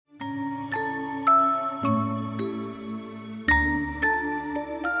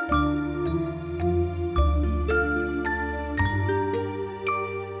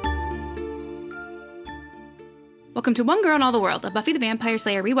Welcome to One Girl in All the World, a Buffy the Vampire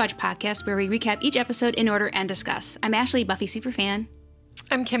Slayer rewatch podcast where we recap each episode in order and discuss. I'm Ashley, Buffy superfan.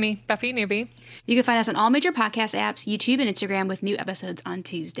 I'm Kimmy, Buffy newbie. You can find us on all major podcast apps, YouTube, and Instagram with new episodes on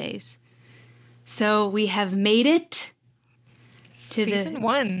Tuesdays. So we have made it to Season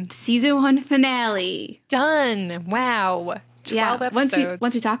 1. Season 1 finale. Done. Wow. 12 episodes.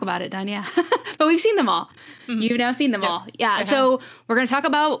 Once we talk about it, done, yeah. But we've seen them all. Mm-hmm. You've now seen them all. Yeah, so we're going to talk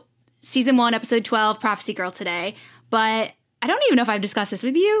about Season 1, Episode 12, Prophecy Girl today. But I don't even know if I've discussed this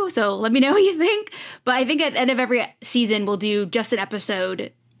with you, so let me know what you think. But I think at the end of every season, we'll do just an episode.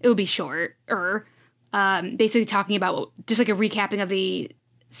 It will be shorter, basically talking about just like a recapping of the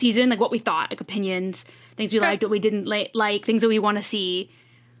season, like what we thought, like opinions, things we liked, what we didn't like, things that we want to see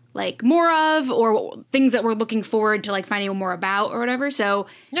like more of, or things that we're looking forward to like finding more about or whatever. So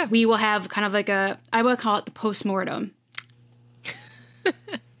we will have kind of like I would call it the postmortem.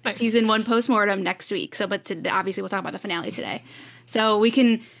 Nice. Season 1 postmortem next week. So, but obviously we'll talk about the finale today. So we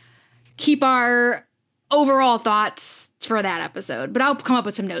can keep our overall thoughts for that episode. But I'll come up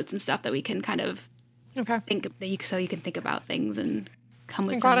with some notes and stuff that we can kind of think of, so you can think about things and come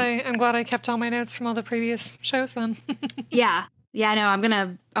with. I'm glad I kept all my notes from all the previous shows then. Yeah, I know.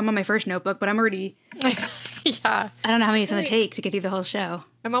 I'm on my first notebook, but I'm already. Yeah. I don't know how many it's gonna take to get through the whole show.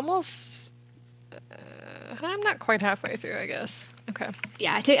 I'm almost. I'm not quite halfway through, I guess. Okay.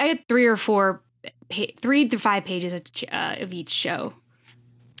 Yeah, I get 3 or 4, 3 to 5 pages of each show.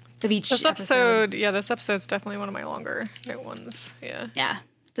 This episode, this episode's definitely one of my longer note ones. Yeah. Yeah,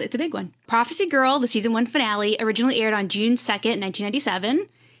 it's a big one. Prophecy Girl, the season 1 finale, originally aired on June 2nd, 1997.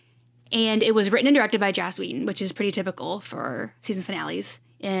 And it was written and directed by Joss Whedon, which is pretty typical for season finales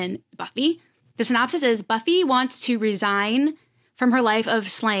in Buffy. The synopsis is Buffy wants to resign from her life of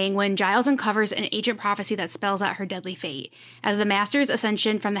slaying when Giles uncovers an ancient prophecy that spells out her deadly fate, as the Master's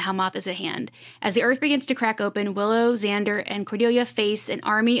ascension from the Hellmouth is at hand. As the earth begins to crack open, Willow, Xander, and Cordelia face an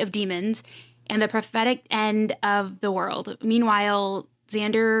army of demons and the prophetic end of the world. Meanwhile,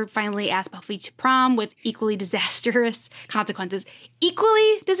 Xander finally asks Buffy to prom with equally disastrous consequences.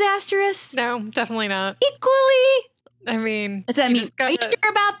 Equally disastrous? No, definitely not. Equally? I mean, are you sure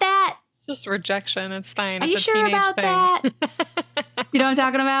about that? Just rejection. It's fine. Are you sure about that? Do you know what I'm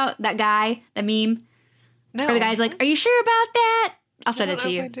talking about? That guy, that meme? No. Where the guy's like, are you sure about that? I'll send it to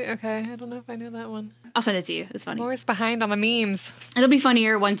you. Okay, I don't know if I know that one. I'll send it to you. It's funny. I'm always behind on the memes. It'll be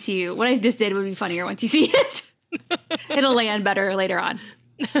funnier once what I just did would be funnier once you see it. It'll land better later on.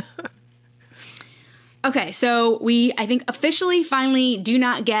 Okay, so I think officially finally do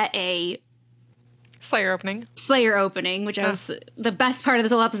not get a Slayer opening, which I was the best part of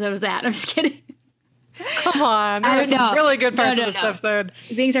this whole episode was that. I'm just kidding. Come on. There was some really good parts of this episode.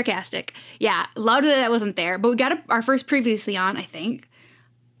 Being sarcastic. Yeah, loved that wasn't there. But we got our first previously on, I think.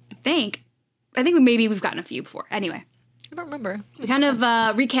 Maybe we've gotten a few before. Anyway. I don't remember. We kind of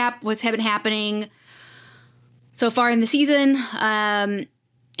recap what's been happening so far in the season. And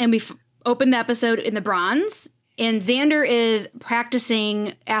we've opened the episode in the Bronze. And Xander is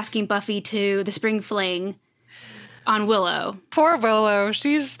practicing asking Buffy to the spring fling on Willow. Poor Willow.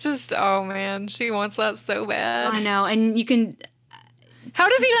 She's just, oh man, she wants that so bad. I know. And you can... How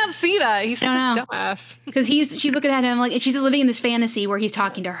does he not see that? He's such a dumbass. Because she's looking at him like she's just living in this fantasy where he's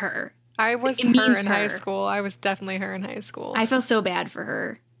talking to her. I was her in high school. I was definitely her in high school. I felt so bad for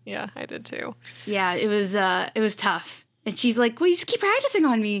her. Yeah, I did too. Yeah, it was tough. And she's like, well, you just keep practicing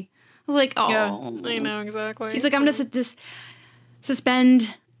on me. I was like, oh. Yeah, I know, exactly. She's like, I'm going to just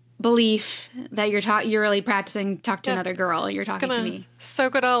suspend belief that you're really practicing talk to another girl. You're talking to me.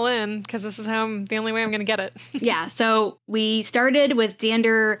 Soak it all in, because this is the only way I'm going to get it. Yeah, so we started with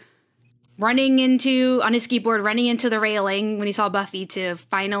Xander on his skateboard, running into the railing when he saw Buffy, to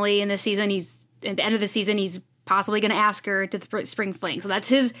finally in this season, at the end of the season, he's possibly going to ask her to the spring fling. So that's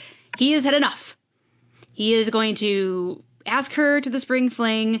he has had enough. He is going to ask her to the spring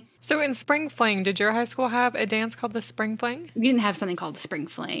fling. So in spring fling, did your high school have a dance called the spring fling? We didn't have something called the spring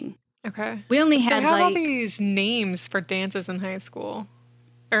fling. Okay. We only had all these names for dances in high school.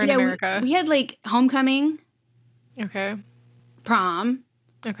 Or in America. We had homecoming. Okay. Prom.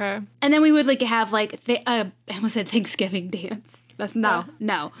 Okay. And then we would have I almost said Thanksgiving dance. That's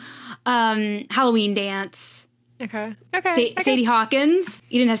no. Halloween dance. Okay. Sadie Hawkins.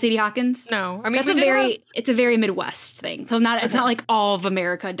 You didn't have Sadie Hawkins? No. I mean, it's a very Midwest thing. So it's not like all of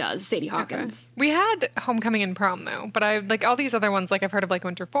America does Sadie Hawkins. Okay. We had homecoming and prom though, but I all these other ones, I've heard of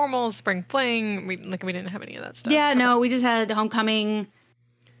winter formals, spring fling. We didn't have any of that stuff. Yeah, no, we just had homecoming.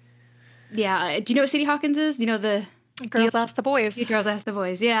 Yeah. Do you know what Sadie Hawkins is? Do you know the Girls Ask the Boys? Girls Ask the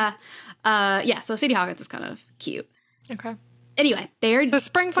Boys. Yeah. So Sadie Hawkins is kind of cute. Okay. Anyway, they're So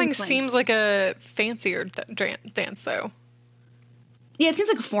spring fling seems like a fancier dance, though. Yeah, it seems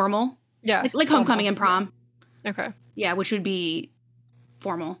like a formal. Yeah. Like homecoming and prom. Okay. Yeah, which would be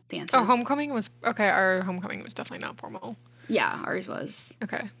formal dances. Oh, homecoming was... Okay, our homecoming was definitely not formal. Yeah, ours was.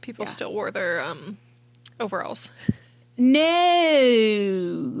 Okay. People still wore their overalls. No.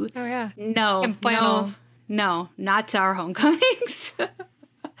 Oh, yeah. No. And flannel. No, not to our homecomings.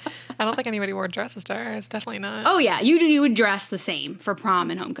 I don't think anybody wore dresses to ours. Definitely not. Oh, yeah. You would dress the same for prom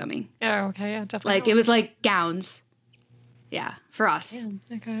and homecoming. Oh, okay. Yeah, definitely. Like, it was like gowns. Yeah, for us.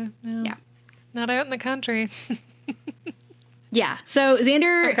 Yeah, okay. No. Yeah. Not out in the country. Yeah. So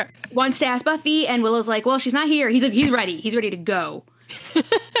Xander wants to ask Buffy, and Willow's like, well, she's not here. He's like, he's ready. He's ready to go.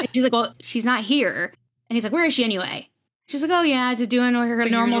 And she's like, well, she's not here. And he's like, where is she anyway? She's like, oh, yeah, just doing her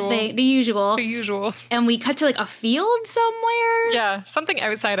normal thing. The usual. The usual. And we cut to like a field somewhere. Yeah, something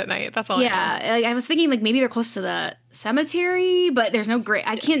outside at night. That's all. Yeah. Like, I was thinking like maybe they're close to the cemetery, but there's no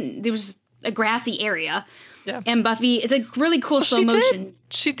there was a grassy area. Yeah. And Buffy, it's a really cool slow motion.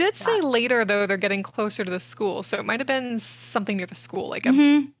 She did say later, though, they're getting closer to the school. So it might have been something near the school, like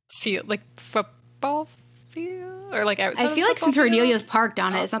a field, like football field, or like outside. I feel like since Cordelia's parked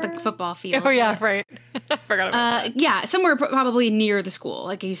on it, it's not like a football field. Oh, yeah, right. I forgot about that. Yeah, somewhere probably near the school,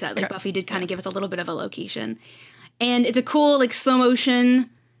 like you said. Like Buffy did kind of give us a little bit of a location. And it's a cool, like, slow motion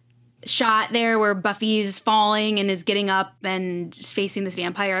shot there where Buffy's falling and is getting up and just facing this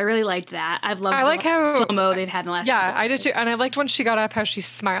vampire. I really liked that. I've loved how slow-mo they've had in the last Yeah, I did too. And I liked when she got up how she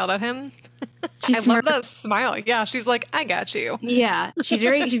smiled at him. I love that smile. Yeah, she's like, I got you. Yeah, she's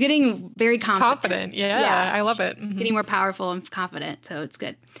getting very confident. Yeah, I love it. Mm-hmm. Getting more powerful and confident, so it's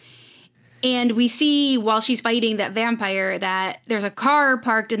good. And we see while she's fighting that vampire that there's a car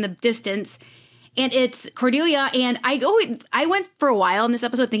parked in the distance. And it's Cordelia, and I went for a while in this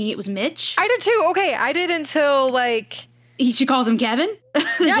episode thinking it was Mitch. I did too. Okay, I did until like she calls him Kevin.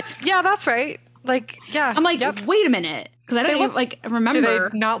 Yep, yeah, that's right. Like, yeah, I'm like, wait a minute, because I don't remember. Do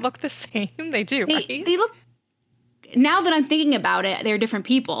they not look the same? They do. Right? They look. Now that I'm thinking about it, they're different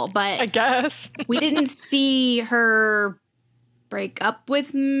people. But I guess we didn't see her break up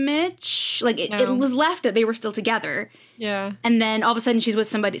with Mitch. Like it was left that they were still together. Yeah. And then all of a sudden she's with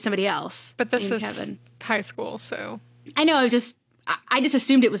somebody else. But this is Kevin. High school, so. I know, I just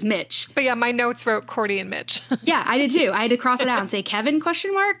assumed it was Mitch. But yeah, my notes wrote Cordy and Mitch. Yeah, I did too. I had to cross it out and say Kevin ?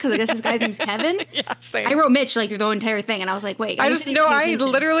 Because I guess this guy's name's Kevin. Yeah, same. I wrote Mitch like the entire thing, and I was like, wait. I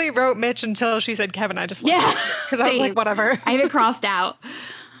literally wrote Mitch until she said Kevin. I just because I was like, whatever. I have it crossed out.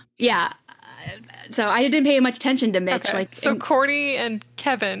 Yeah. So I didn't pay much attention to Mitch. Okay. So Cordy and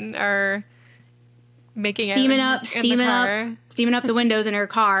Kevin are making steaming up the windows in her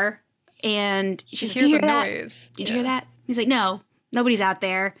car, and she's like, "Did you hear that? Noise. Did you hear that?" He's like, "No, nobody's out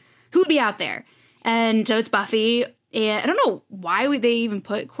there. Who'd be out there?" And so it's Buffy, and I don't know why they even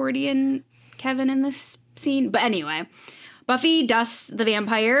put Cordy and Kevin in this scene, but anyway, Buffy dusts the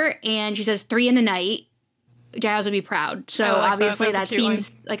vampire, and she says 3 in the night. Giles would be proud. So obviously that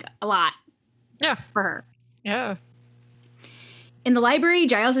seems like a lot. Yeah, for her. Yeah. In the library,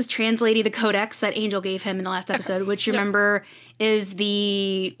 Giles is translating the codex that Angel gave him in the last episode, which remember is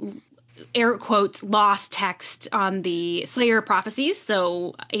the air quotes lost text on the Slayer prophecies.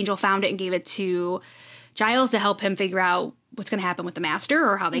 So Angel found it and gave it to Giles to help him figure out what's going to happen with the Master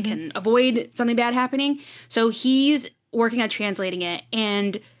or how they can avoid something bad happening. So he's working on translating it,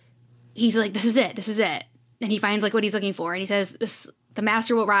 and he's like, "This is it. This is it." And he finds like what he's looking for, and he says, "The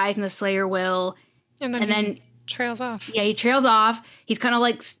Master will rise, and the Slayer will," and then trails off. Yeah, he trails off. He's kind of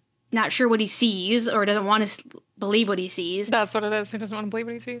like not sure what he sees or doesn't want to believe what he sees. That's what it is. He doesn't want to believe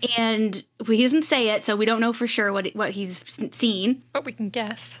what he sees. And he doesn't say it, so we don't know for sure what he's seen. But we can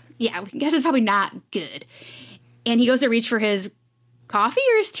guess. Yeah, we can guess it's probably not good. And he goes to reach for his coffee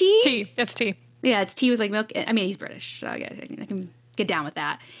or his tea? Tea. It's tea. Yeah, it's tea with like milk. I mean, he's British, so I guess I can get down with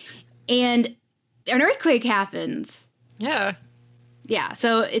that. And an earthquake happens. Yeah. Yeah,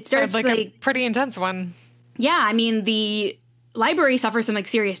 so it starts like a pretty intense one. Yeah, I mean, the library suffers some like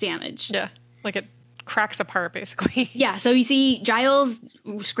serious damage. Yeah, like it cracks apart basically. Yeah, so you see Giles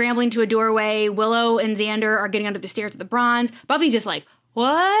scrambling to a doorway. Willow and Xander are getting under the stairs of the bronze. Buffy's just like,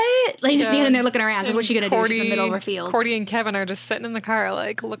 what? Like just standing there looking around. Because what's she gonna do? She's in the middle of her field. Cordy and Kevin are just sitting in the car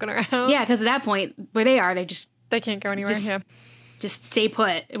like looking around. Yeah, because at that point where they are, they can't go anywhere. Just stay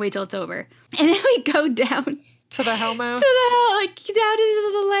put and wait till it's over. And then we go down. To the hellmouth? To the hell, like down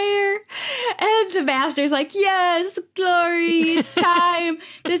into the lair. And the Master's like, yes, glory, it's time.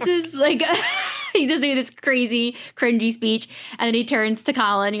 This is like, he's just doing this crazy, cringy speech. And then he turns to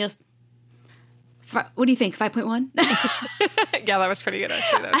Colin and he goes, What do you think? 5.1? Yeah, that was pretty good,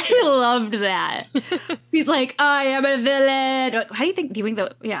 actually. I loved that. He's like, I am a villain. Like, how do you think?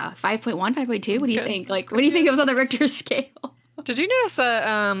 5.1, 5.2? What do you think? Like, what do you think it was on the Richter scale? Did you notice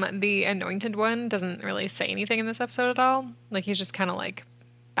that the anointed one doesn't really say anything in this episode at all? Like, he's just kind of like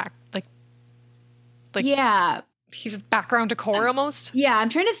yeah. He's background decor almost. Yeah, I'm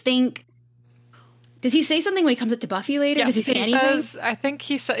trying to think. Does he say something when he comes up to Buffy later? Yes, Does he say anything? I think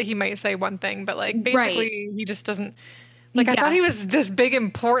he might say one thing, but like basically he just doesn't. Like, I Yeah. thought he was this big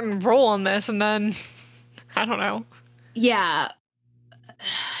important role in this, and then I don't know. Yeah.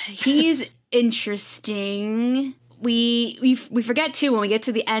 He's interesting. We forget too when we get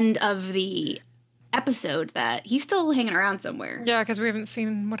to the end of the episode that he's still hanging around somewhere. Yeah, because we haven't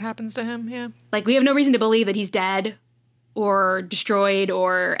seen what happens to him. Yeah. Like, we have no reason to believe that he's dead or destroyed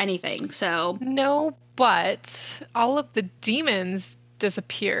or anything. So No, but all of the demons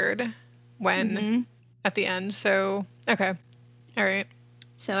disappeared when at the end. So okay, all right.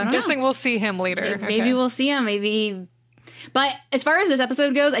 So I I'm don't know. guessing we'll see him later. Maybe we'll see him. Maybe. But as far as this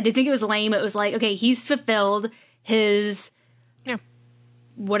episode goes, I did think it was lame. It was like, okay, he's fulfilled his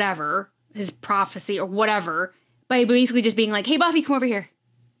whatever, his prophecy or whatever, by basically just being like, hey, Buffy, come over here.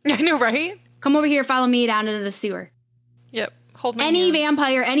 I know, right? Come over here, follow me down into the sewer. Yep. Hold my Any hand.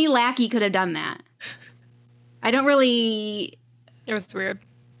 vampire, any lackey could have done that. I don't really... It was weird.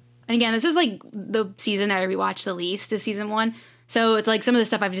 And again, this is like the season I rewatched the least, is season 1. So it's like some of the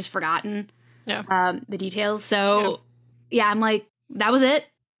stuff I've just forgotten. Yeah. The details. So yeah, I'm like, that was it.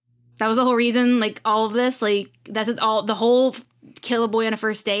 That was the whole reason. Like, all of this, like, that's all. The whole kill a boy on a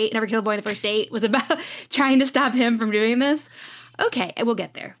first date, never kill a boy on the first date, was about trying to stop him from doing this. Okay, we'll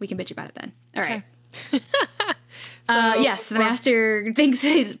get there. We can bitch about it then. All right. Okay. Yes, the master thinks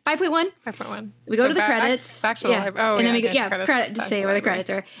it's 5.1. 5.1. We go to the credits. Back to the library. Oh, and then we go, okay, credit to back say the where the library. credits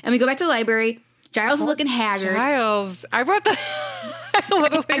are. And we go back to the library. Giles is looking haggard. Giles. I wrote that. I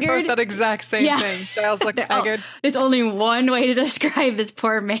literally wrote that exact same thing. Giles looks haggard. There's only one way to describe this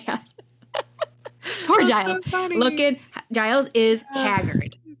poor man. Poor Giles. So funny. Giles is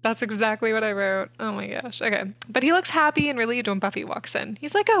haggard. That's exactly what I wrote. Oh my gosh. Okay. But he looks happy and relieved when Buffy walks in.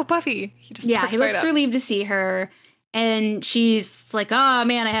 He's like, oh, Buffy. He just He right looks up. relieved to see her. And she's like, oh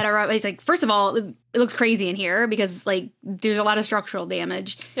man, I had a rough. He's like, first of all, it looks crazy in here because like there's a lot of structural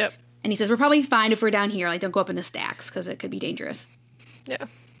damage. Yep. And he says, we're probably fine if we're down here. Like, don't go up in the stacks because it could be dangerous. Yeah.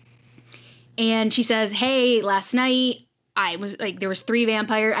 And she says, hey, last night I was like, there was 3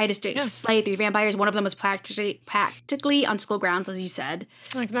 vampires. I just slayed 3 vampires. One of them was practically on school grounds, as you said.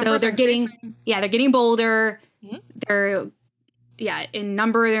 Like, So they're getting bolder. Mm-hmm. They're in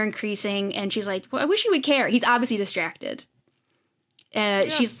number, they're increasing. And she's like, well, I wish you would care. He's obviously distracted.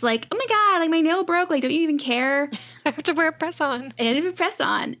 She's like, oh my God, like my nail broke. Like, don't you even care? I have to wear a press on. I have a press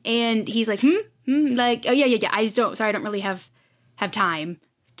on. And he's like, like, oh yeah. I don't really have time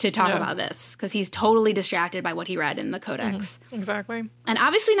to talk about this because he's totally distracted by what he read in the codex. Mm-hmm. Exactly. And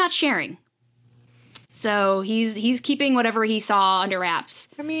obviously not sharing. So he's keeping whatever he saw under wraps.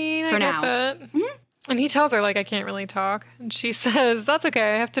 I mean, for I get now. that. Mm-hmm. And he tells her, like, I can't really talk. And she says, that's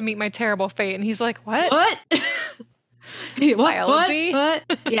okay. I have to meet my terrible fate. And he's like, what? What? Biology? What?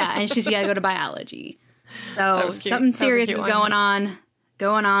 Yeah, and she's got to go to biology. So something serious is going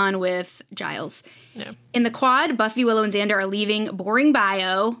on with Giles. Yeah. In the quad, Buffy, Willow, and Xander are leaving boring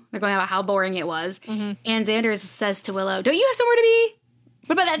bio. They're going about how boring it was. Mm-hmm. And Xander says to Willow, don't you have somewhere to be?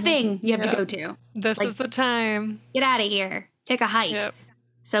 What about that thing you have to go to? This is the time. Get out of here. Take a hike. Yep.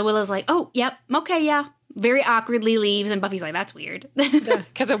 So Willow's like, oh, yep, okay, yeah. Very awkwardly leaves, and Buffy's like, that's weird.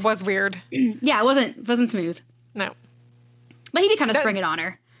 Because it was weird. Yeah, it wasn't smooth. No. But he did kind of spring it on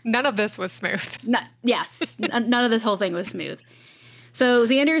her. None of this was smooth. None of this whole thing was smooth. So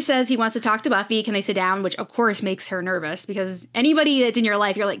Xander says he wants to talk to Buffy. Can they sit down? Which, of course, makes her nervous because anybody that's in your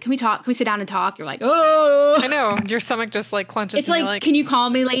life, you're like, can we talk? Can we sit down and talk? You're like, oh. I know. Your stomach just, like, clenches. It's like, can you call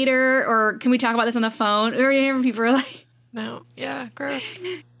me later? Or can we talk about this on the phone? Or whenever people are like, no. Yeah, gross.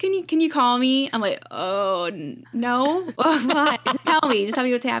 Can you call me? I'm like, oh, no. Why? Tell me. Just tell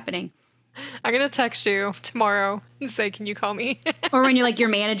me what's happening. I'm going to text you tomorrow and say, can you call me? Or when you're like, your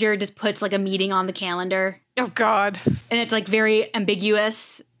manager just puts like a meeting on the calendar. Oh, God. And it's like very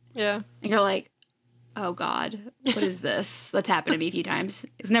ambiguous. Yeah. And you're like, oh, God, what is this? That's happened to me a few times.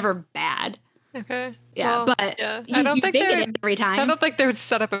 It was never bad. Okay. Yeah, well, but yeah. I don't think it every time. I don't think they would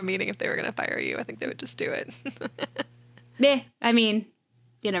set up a meeting if they were going to fire you. I think they would just do it. Meh. I mean,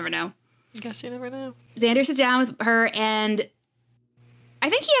 you never know. I guess you never know. Xander sits down with her, and I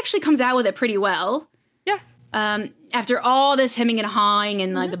think he actually comes out with it pretty well. Yeah. After all this hemming and hawing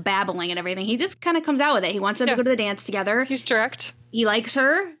and like the babbling and everything, he just kind of comes out with it. He wants them to go to the dance together. He's direct. He likes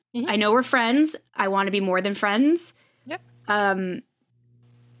her. I know we're friends. I want to be more than friends. Yep. And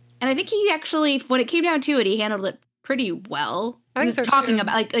I think he actually, when it came down to it, he handled it pretty well. I think so talking too.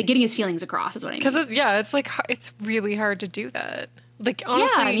 about like getting his feelings across is what I mean. Because it's like it's really hard to do that. Like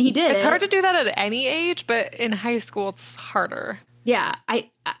honestly, Yeah, I mean, he did. It's hard to do that at any age, but in high school it's harder. Yeah,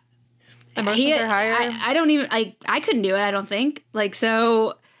 Emotions are higher. I don't even I couldn't do it. I don't think like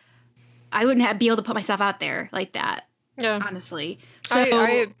so. I wouldn't be able to put myself out there like that. Yeah, honestly. So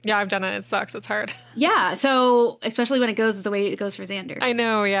I've done it. It sucks. It's hard. Yeah. So especially when it goes the way it goes for Xander. I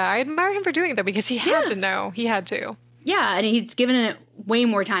know. Yeah, I admire him for doing that because he had to know. He had to. Yeah, and he's given it way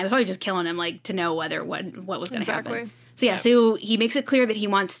more time. It's probably just killing him, like to know what was going to happen. So yeah, so he makes it clear that he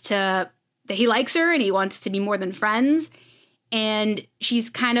wants that he likes her and he wants to be more than friends. And she's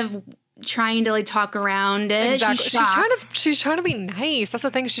kind of trying to like talk around it. Exactly. She's trying to be nice. That's the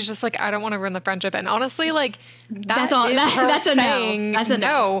thing. She's just like, I don't want to ruin the friendship. And honestly, like that's a no. That's a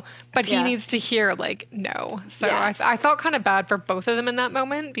no. But he needs to hear like no. So I felt kind of bad for both of them in that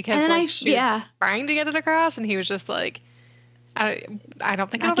moment because like she was trying to get it across, and he was just like, I don't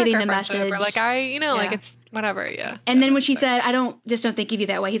think I'm getting the message. Or like like it's whatever. Yeah. And then when she said, I don't think of you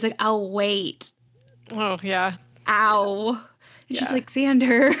that way, he's like, I'll wait. Oh yeah. Ow. And she's like,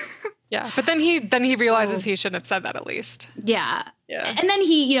 Xander. Yeah, but then he realizes he shouldn't have said that at least. Yeah. Yeah. And then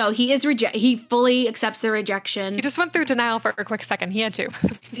he fully accepts the rejection. He just went through denial for a quick second. He had to.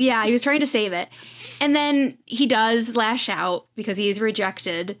 Yeah, he was trying to save it. And then he does lash out because he is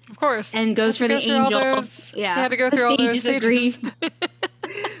rejected. Of course. And goes for the angel. Yeah. He had to go through all those stages.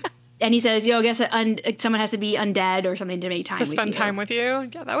 And he says, I guess someone has to be undead or something to make time with you. To spend time with you?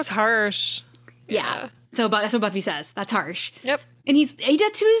 Yeah, that was harsh. Yeah. So that's what Buffy says. That's harsh. Yep. And he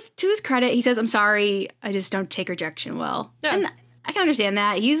did to his credit. He says, "I'm sorry. I just don't take rejection well." Yeah. And I can understand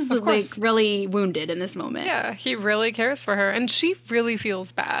that. He's like really wounded in this moment. Yeah, he really cares for her, and she really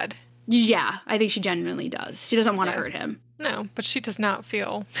feels bad. Yeah, I think she genuinely does. She doesn't want to hurt him. No, but she does not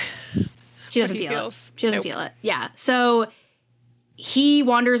feel. She doesn't feel it. She doesn't feel it. Yeah. So he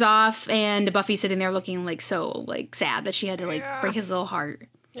wanders off, and Buffy's sitting there looking like so like sad that she had to like break his little heart.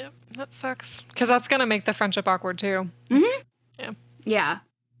 Yep, that sucks because that's gonna make the friendship awkward too. Mm-hmm. Yeah. Yeah.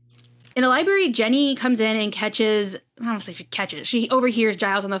 In the library, Jenny comes in and catches, I don't know if she catches, she overhears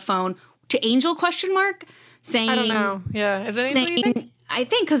Giles on the phone to Angel ? Saying, I don't know. Yeah. Is it Angel, you think? I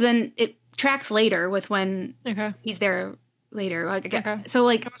think because then it tracks later with when he's there later. Like, so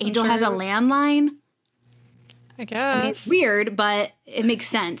like Angel has a landline. I guess. I mean, it's weird, but it makes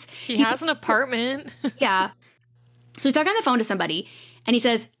sense. He has an apartment. Yeah. So he's talking on the phone to somebody and he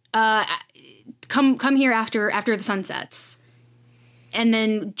says, come here after the sun sets. And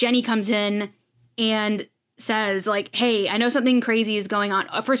then Jenny comes in and says, like, hey, I know something crazy is going on.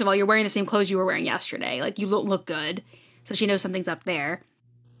 First of all, you're wearing the same clothes you were wearing yesterday. Like, you look good. So she knows something's up there.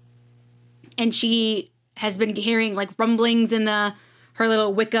 And she has been hearing, like, rumblings in her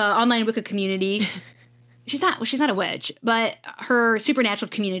little online Wicca community. She's not a witch, but her supernatural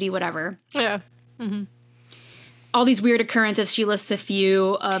community, whatever. Yeah. Mm-hmm. All these weird occurrences. She lists a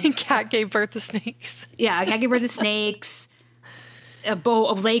few. Cat gave birth to snakes. Yeah, a cat gave birth to snakes. A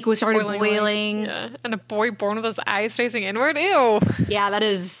lake was started boiling. Yeah. And a boy born with his eyes facing inward. Ew. Yeah, that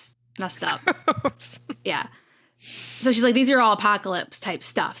is messed up. Yeah. So she's like, these are all apocalypse type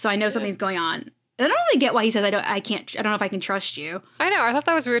stuff. So I know something's going on. And I don't really get why he says, I don't know if I can trust you. I know. I thought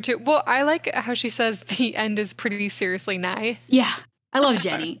that was weird too. Well, I like how she says the end is pretty seriously nigh. Yeah. I love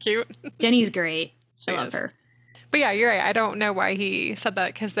Jenny. That's cute. Jenny's great. I love her. But yeah, you're right. I don't know why he said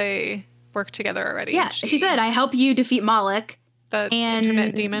that because they work together already. Yeah. She said, I help you defeat Moloch. The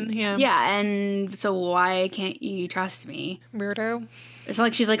internet demon, yeah. Yeah, and so why can't you trust me? Weirdo. It's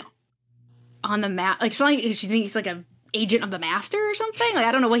like she's like on the map. Like, it's like she thinks he's like an agent of the master or something. Like,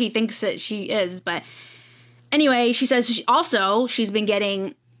 I don't know what he thinks that she is, but anyway, she says she's been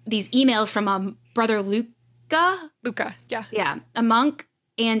getting these emails from brother Luca. Luca, yeah. Yeah, a monk,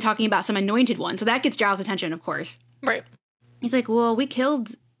 and talking about some anointed one. So that gets Giles' attention, of course. Right. He's like, well,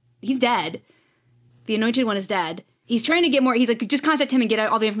 he's dead. The anointed one is dead. He's trying to get more. He's like, just contact him and get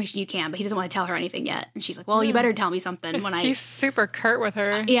all the information you can, but he doesn't want to tell her anything yet. And she's like, well, you better tell me something when He's super curt with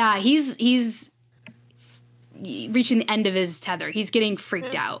her. Yeah, he's reaching the end of his tether. He's getting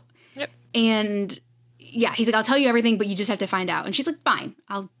freaked out. Yep. And yeah, he's like, I'll tell you everything, but you just have to find out. And she's like, fine,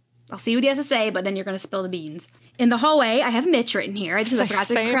 I'll see what he has to say, but then you're going to spill the beans. In the hallway, I have Mitch written here. I forgot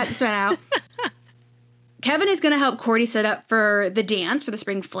to cut this one out. Kevin is going to help Cordy set up for the dance for the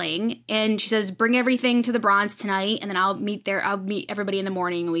spring fling, and she says, bring everything to the Bronze tonight, and then I'll meet everybody in the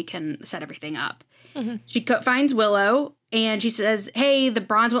morning, and we can set everything up. Mm-hmm. She finds Willow, and she says, hey, the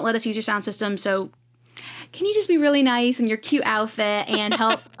Bronze won't let us use your sound system, so can you just be really nice in your cute outfit and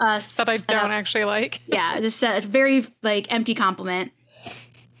help us? That I don't actually like. Yeah, just a very like empty compliment.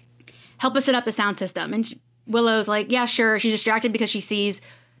 Help us set up the sound system. And Willow's like, yeah, sure. She's distracted because she sees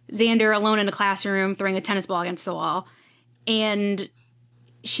Xander alone in the classroom throwing a tennis ball against the wall. And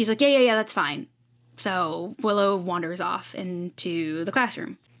she's like, yeah, that's fine. So Willow wanders off into the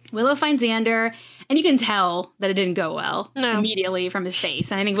classroom. Willow finds Xander, and you can tell that it didn't go well immediately from his face.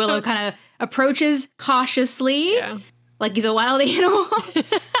 And I think Willow kind of approaches cautiously, like he's a wild animal.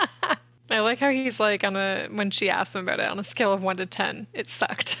 I like how he's like, when she asks him about it, on a scale of 1 to 10, it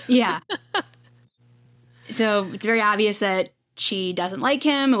sucked. Yeah. So it's very obvious that she doesn't like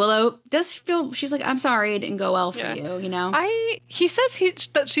him. Willow does feel, she's like, I'm sorry, it didn't go well for you, you know? He says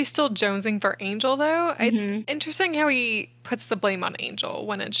that she's still jonesing for Angel, though. It's interesting how he puts the blame on Angel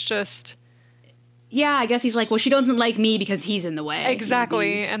when it's just... Yeah, I guess he's like, well, she doesn't like me because he's in the way.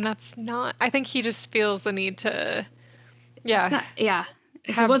 Exactly, and that's not... I think he just feels the need to... Yeah.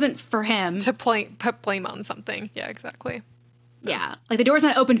 If it wasn't for him... To put blame on something. Yeah, exactly. Yeah, like the door's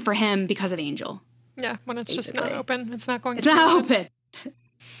not open for him because of Angel. Yeah, when it's just not open. It's not going to It's not open.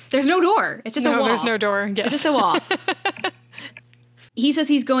 There's no door. It's just a wall. No, there's no door. Yes. It's just a wall. He says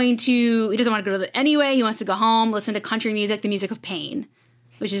he doesn't want to go to anyway. He wants to go home, listen to country music, the music of pain,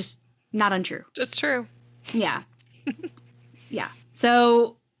 which is not untrue. It's true. Yeah. Yeah.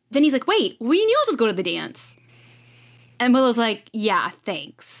 So then he's like, wait, we knew to go to the dance. And Willow's like, yeah,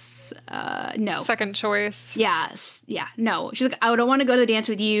 thanks. No. Second choice. Yes. Yeah. No. She's like, I don't want to go to the dance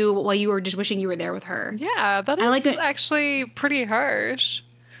with you while you were just wishing you were there with her. Yeah, that is actually pretty harsh.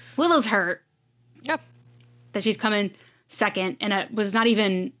 Willow's hurt. Yep. That she's coming second, and it was not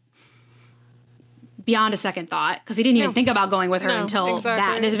even beyond a second thought, because he didn't even think about going with her until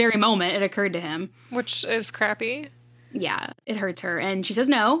this very moment it occurred to him. Which is crappy. Yeah, it hurts her. And she says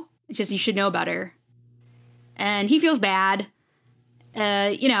no. It's just, you should know better. And he feels bad,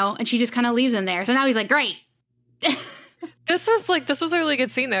 and she just kind of leaves him there. So now he's like, great. This was a really good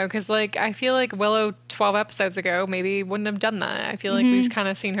scene, though, because, like, I feel like Willow 12 episodes ago maybe wouldn't have done that. I feel like we've kind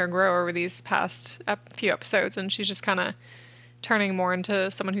of seen her grow over these past few episodes, and she's just kind of turning more into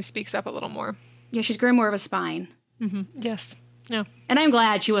someone who speaks up a little more. Yeah, she's growing more of a spine. Mm-hmm. Yes. Yeah. And I'm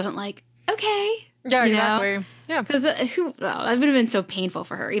glad she wasn't like, okay. Yeah, exactly. Yeah. Because that would have been so painful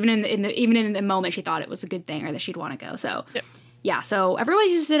for her. Even in the moment, she thought it was a good thing or that she'd want to go. So, yeah. So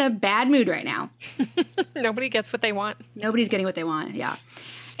everybody's just in a bad mood right now. Nobody gets what they want. Nobody's getting what they want. Yeah.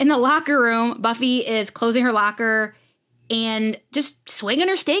 In the locker room, Buffy is closing her locker and just swinging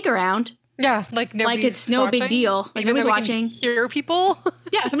her steak around. Yeah, like it's no big deal. Like nobody's watching. Hear people.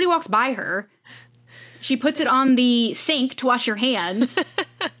 Yeah, somebody walks by her. She puts it on the sink to wash her hands.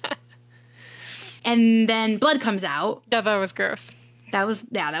 And then blood comes out. Yeah, that was gross. That was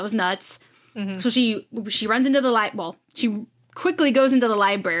nuts. Mm-hmm. So she runs into the she quickly goes into the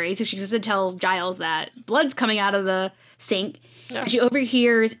library, so she has to tell Giles that blood's coming out of the sink. Yeah. And she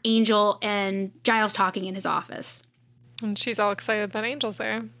overhears Angel and Giles talking in his office. And she's all excited that Angel's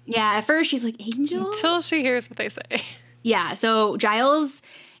there. Yeah, at first she's like, Angel? Until she hears what they say. Yeah, so Giles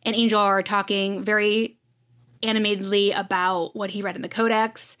and Angel are talking very animatedly about what he read in the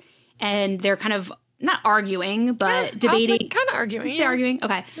Codex. And they're kind of not arguing, but debating. Kind of arguing. They're arguing?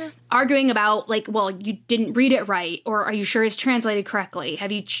 Okay. Yeah. Arguing about, like, well, you didn't read it right, or are you sure it's translated correctly?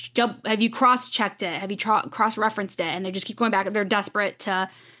 Have you cross-checked it? Have you cross-referenced it? And they just keep going back. They're desperate to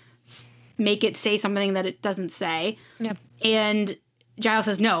make it say something that it doesn't say. Yeah. And Giles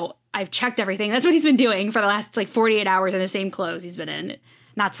says, no, I've checked everything. That's what he's been doing for the last, 48 hours in the same clothes he's been in.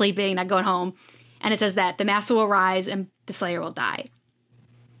 Not sleeping, not going home. And it says that the Master will rise and the Slayer will die.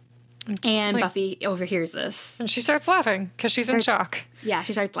 And Buffy overhears this. And she starts laughing because she's in shock. Yeah,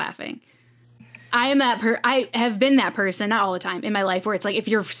 she starts laughing. I have been that person, not all the time, in my life where it's like if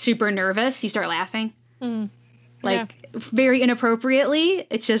you're super nervous, you start laughing. Very inappropriately.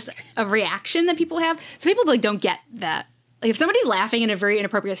 It's just a reaction that people have. So people don't get that. Like if somebody's laughing in a very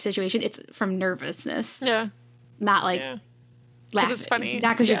inappropriate situation, it's from nervousness. Yeah. Not laughing. Because it's funny.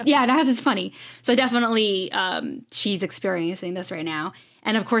 Not because it's funny. So definitely she's experiencing this right now.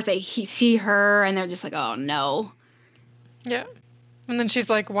 And of course they see her and they're just like, oh no. Yeah. And then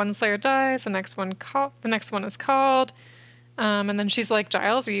she's like, one Slayer dies, the next one is called. And then she's like,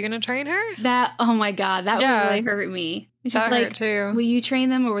 Giles, are you going to train her? Oh my God, that really hurt me. She's that hurt too. Will you train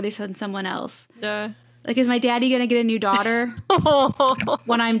them or will they send someone else? Yeah. Like, is my daddy going to get a new daughter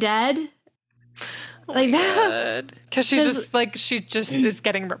when I'm dead? Like that. Because she just is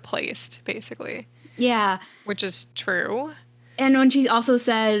getting replaced, basically. Yeah. Which is true. And when she also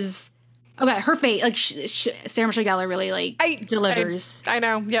says, Okay, her face, like Sarah Michelle Gellar really like delivers. I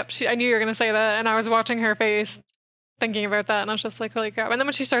know. Yep. I knew you were gonna say that, and I was watching her face, thinking about that, and I was just like, holy crap! And then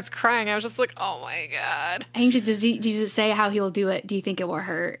when she starts crying, I was just like, oh my god. I think does Jesus say how he'll do it? Do you think it will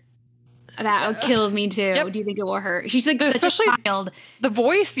hurt? That killed me too. Yep. Do you think it will hurt? She's like especially such a child. The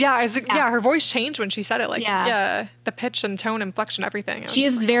voice, her voice changed when she said it. Like, the pitch and tone, inflection, everything. She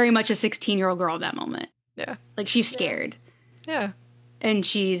is very much a 16-year-old girl at that moment. Yeah, like she's scared. Yeah, and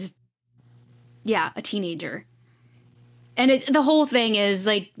she's a teenager. And the whole thing is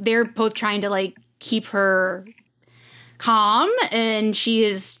like they're both trying to like keep her calm, and she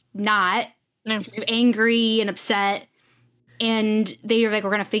is not. No. She's angry and upset. And they're like,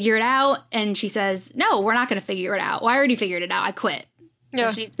 we're going to figure it out. And she says, no, we're not going to figure it out. Well, I already figured it out. I quit. Yeah,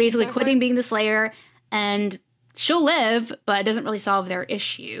 so she's basically quitting being the Slayer. And she'll live, but it doesn't really solve their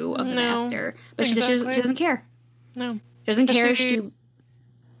issue of the Master. But she doesn't care. No. She doesn't care.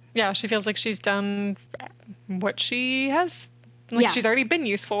 She feels like she's done what she has. Like, she's already been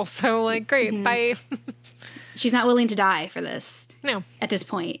useful. So, like, great. Bye. She's not willing to die for this. No. At this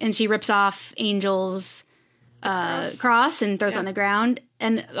point. And she rips off Angel's cross and throws it on the ground.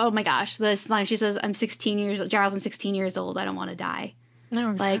 And oh my gosh, this line, she says, I'm 16 years old. Giles, I'm 16 years old. I don't want to die. No,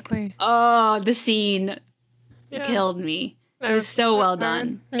 exactly. Like, oh, the scene killed me. It was so well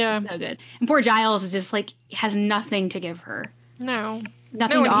done. Yeah. So good. And poor Giles is just like, has nothing to give her. No.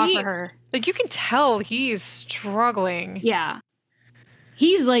 Nothing to offer her. Like, you can tell he's struggling. Yeah.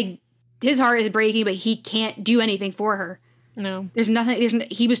 He's like, his heart is breaking, but he can't do anything for her. No. There's nothing.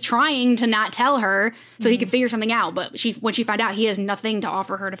 He was trying to not tell her so he could figure something out, but when she found out, he has nothing to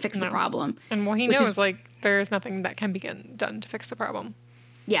offer her to fix the problem. And he knows, like, there's nothing that can be done to fix the problem.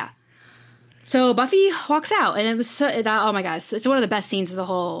 Yeah. So Buffy walks out, and it was oh my gosh, it's one of the best scenes of the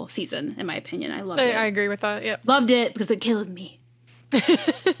whole season, in my opinion. I loved it. I agree with that. Yeah. Loved it because it killed me. The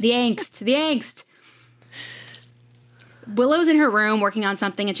angst. Willow's in her room working on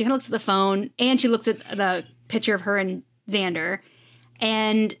something, and she kind of looks at the phone, and she looks at the picture of her and Xander,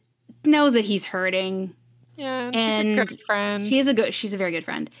 and knows that he's hurting. Yeah, and she's a good friend. She's a very good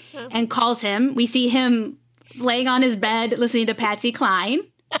friend, and calls him. We see him laying on his bed listening to Patsy Cline.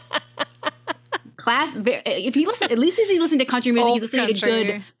 If he listens, at least he's listening to country music. He's listening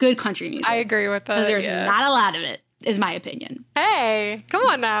to good country music. I agree with that. Because there's not a lot of it, is my opinion. Hey, come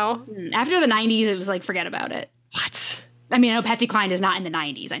on now. After the 90s, it was like, forget about it. What? I mean, I know Patsy Cline is not in the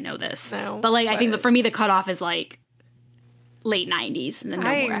 90s. I know this. No, but I think that for me, the cutoff is like late 90s, and then no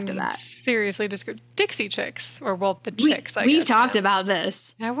more after that. Seriously, Dixie Chicks, or the Chicks. We've talked about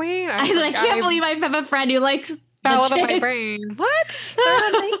this. Have we? I can't believe I have a friend who likes fell out of my brain. What? They're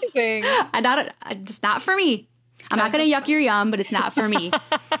amazing. It's not for me. I'm not going to yuck your yum, but it's not for me.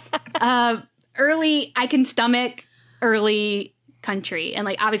 I can stomach early country, and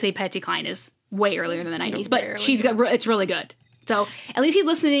obviously Patsy Cline is way earlier than the 90s, but it's really good. So at least he's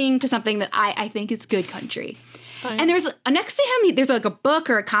listening to something that I think is good country. Fine. And there's next to him, there's like a book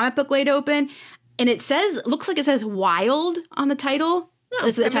or a comic book laid open, and looks like it says Wild on the title.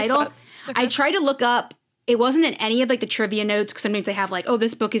 Is the title? Okay. I tried to look up. It wasn't in any of the trivia notes, because sometimes they have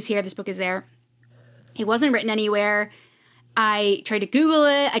this book is here, this book is there. It wasn't written anywhere. I tried to Google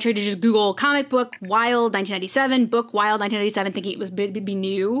it. I tried to just Google comic book Wild 1997, book Wild 1997, thinking it was be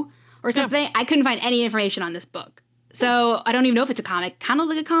new or something. Yeah. I couldn't find any information on this book. So I don't even know if it's a comic. Kind of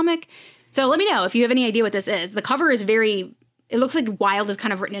like a comic. So let me know if you have any idea what this is. The cover is it looks like Wild is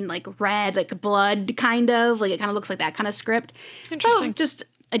kind of written in red, blood kind of. It kind of looks like that kind of script. Interesting. So just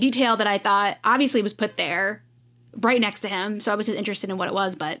a detail that I thought obviously was put there right next to him. So I was just interested in what it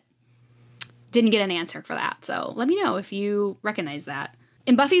was, but didn't get an answer for that. So let me know if you recognize that.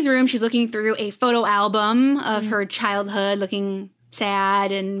 In Buffy's room, she's looking through a photo album of her childhood, looking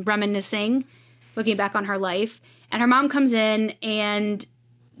sad and reminiscing, looking back on her life. And her mom comes in and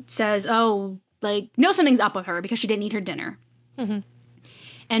says, knows something's up with her because she didn't eat her dinner. Mm-hmm.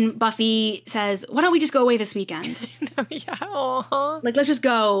 And Buffy says, why don't we just go away this weekend? Let's just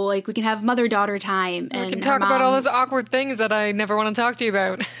go. We can have mother-daughter time. And we can talk about all those awkward things that I never want to talk to you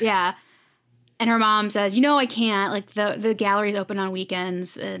about. Yeah. And her mom says, I can't. The gallery's open on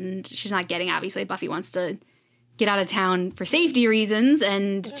weekends. And she's not getting, obviously. Buffy wants to get out of town for safety reasons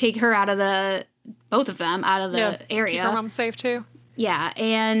and take her out of both of them out of the area. Keep her mom safe, too. Yeah.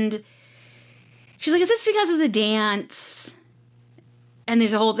 And she's like, is this because of the dance? And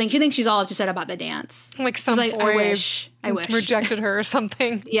there's a whole thing. She thinks she's all upset about the dance. Some boy I wish rejected her or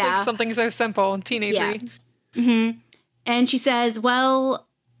something. Yeah. Something so simple and teenagery. Yeah. Mm-hmm. And she says, well,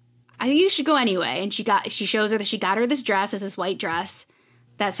 I think you should go anyway. And she shows her that she got her this dress, this white dress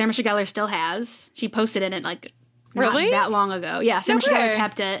that Sarah Michelle Gellar still has. She posted in it really? Not that long ago. Yeah, Sarah Michelle Gellar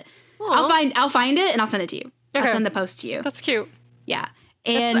kept it. I'll find it and I'll send it to you. Okay. I'll send the post to you. That's cute. Yeah.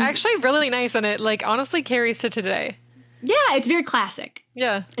 And it's actually really nice, and it like honestly carries to today. Yeah, it's very classic.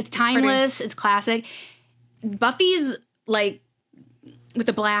 Yeah. It's timeless, it's classic. Buffy's like with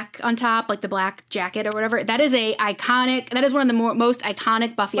the black on top, like the black jacket or whatever. That is one of the most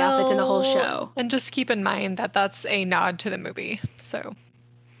iconic Buffy outfits in the whole show. And just keep in mind that that's a nod to the movie. So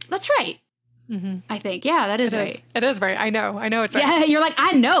that's right. Mm-hmm. I think. Yeah, that is right. It is right. I know it's right. Yeah, you're like,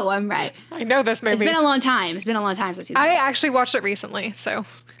 I know I'm right. I know this movie. It's been a long time. Since I've seen it. I actually watched it recently, so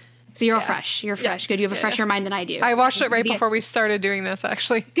you're fresh. You're fresh. Good. You have a fresher mind than I do. I watched it right before we started doing this,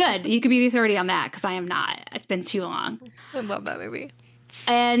 actually. Good. You could be the authority on that, because I am not. It's been too long. I love that movie.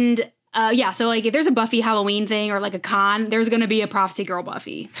 And so like if there's a Buffy Halloween thing or like a con, there's going to be a Prophecy Girl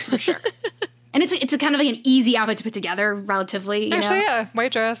Buffy for sure. And it's a kind of like an easy outfit to put together, relatively. You know? Yeah,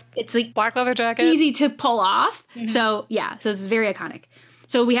 white dress. It's like black leather jacket, easy to pull off. Mm-hmm. So it's very iconic.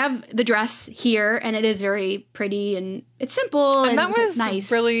 So we have the dress here, and it is very pretty and it's simple and that was nice.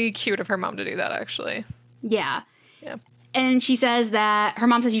 Really cute of her mom to do that, actually. Yeah. And she says that her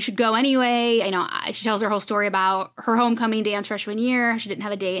mom says you should go anyway. She tells her whole story about her homecoming dance freshman year. She didn't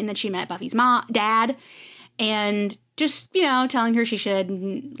have a date, and then she met Buffy's dad, and just telling her she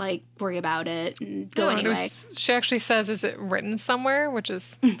should like worry about it and go anyway. She actually says, "Is it written somewhere?" Which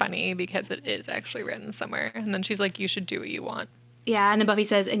is funny because it is actually written somewhere. And then she's like, "You should do what you want." Yeah, and then Buffy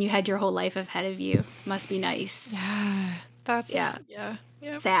says, "And you had your whole life ahead of you. Must be nice." Yeah, that's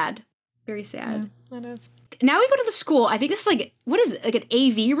sad. Very sad. Yeah, that is. Now we go to the school. I think it's like, what is it? Like an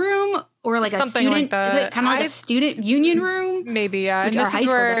AV room or like something a student? Like that. Is it kind of like a student union room? Maybe, yeah. Which and our high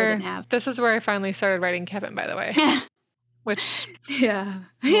school didn't have. This is where I finally started writing Kevin, by the way. Which yeah,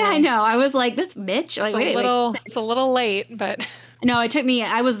 I know. I was like, this bitch. Like, it's a little late, but no, it took me.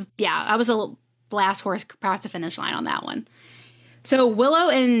 I was a last horse across the finish line on that one. So Willow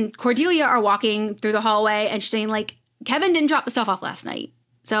and Cordelia are walking through the hallway, and she's saying like, Kevin didn't drop the stuff off last night.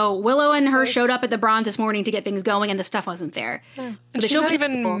 So Willow and her showed up at the Bronze this morning to get things going, and the stuff wasn't there. And she's not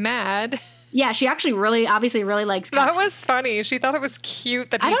even mad. Yeah, she actually obviously really likes Kevin. That was funny. She thought it was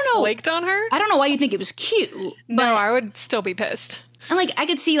cute that he flaked on her. I don't know why you think it was cute. No, I would still be pissed. And like I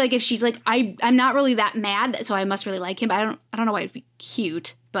could see like if she's like, I'm not really that mad, so I must really like him. But I don't know why it'd be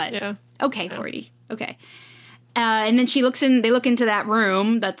cute. But okay, Cordy. Okay. And then they look into that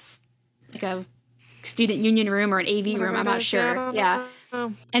room that's like a student union room or an AV room. I'm not sure. Yeah.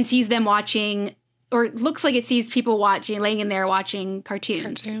 And sees them watching, or it looks like it sees people laying in there watching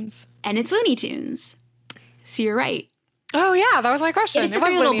cartoons. And it's Looney Tunes. So you're right. Oh, yeah. That was my question. It's the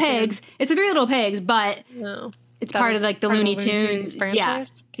Three Little Pigs. It's the Three Little Pigs, but it's part of like the Looney Tunes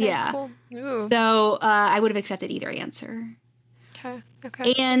franchise. Yeah. Cool. So I would have accepted either answer.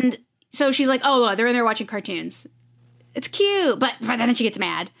 Okay. And so she's like, oh, they're in there watching cartoons. It's cute. But then she gets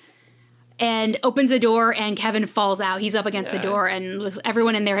mad. And opens the door, and Kevin falls out. He's up against the door, and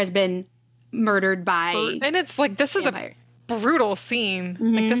everyone in there has been murdered by And it's like, this is vampires. A brutal scene.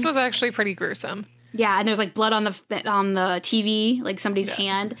 Mm-hmm. Like, this was actually pretty gruesome. Yeah, and there's like blood on the TV, like somebody's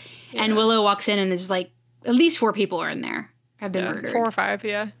hand. Yeah. And Willow walks in, and there's like at least 4 people are in there, have been murdered. 4 or 5,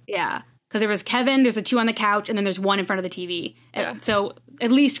 yeah. Yeah, because there was Kevin, there's the 2 on the couch, and then there's 1 in front of the TV. Yeah. So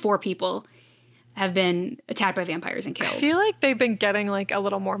at least 4 people have been attacked by vampires and killed. I feel like they've been getting like a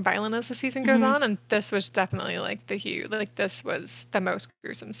little more violent as the season goes on, and this was definitely like this was the most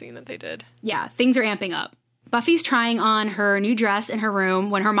gruesome scene that they did. Yeah, things are amping up. Buffy's trying on her new dress in her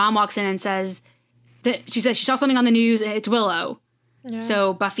room when her mom walks in and says that she saw something on the news. It's Willow. Yeah.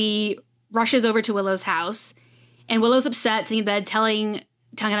 So Buffy rushes over to Willow's house, and Willow's upset, sitting in bed,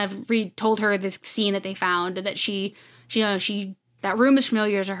 told her this scene that they found, and that she that room is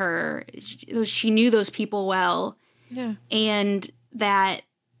familiar to her. She knew those people well. Yeah. And that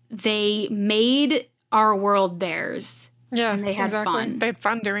they made our world theirs. Yeah. And they had fun. They had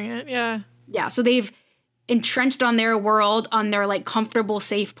fun doing it. Yeah. Yeah. So they've entrenched on their world, on their like comfortable,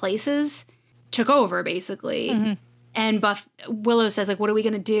 safe places, took over basically. Mm-hmm. And Willow says, like, what are we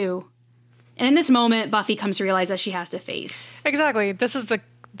going to do? And in this moment, Buffy comes to realize that she has to face. Exactly. This is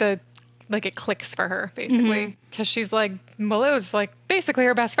the like it clicks for her basically, because she's like, Willow's like basically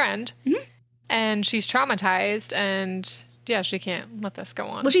her best friend, and she's traumatized, and she can't let this go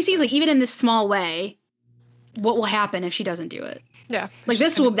on. Well, she sees like even in this small way, what will happen if she doesn't do it? Yeah, like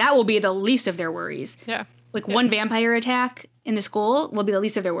that will be the least of their worries. Yeah, like one vampire attack in the school will be the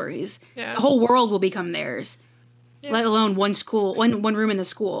least of their worries. Yeah, the whole world will become theirs, let alone one room in the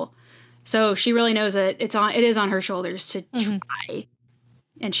school. So she really knows that it is on her shoulders to try.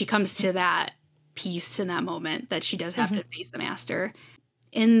 And she comes to that peace in that moment that she does have to face the master.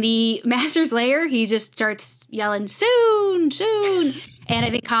 in the Master's lair, he just starts yelling, soon, soon. And I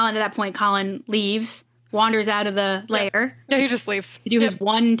think Colin, at that point, Colin leaves, wanders out of the lair. Yeah, he just leaves. To do his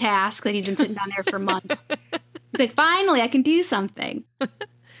one task that he's been sitting down there for months. He's like, finally, I can do something.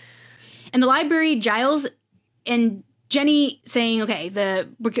 In the library, Giles and Jenny saying, okay,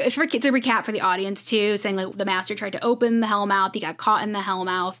 it's a recap for the audience too, saying like the Master tried to open the Hellmouth, he got caught in the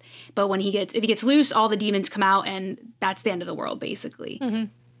Hellmouth, but if he gets loose, all the demons come out, and that's the end of the world, basically. Mm-hmm.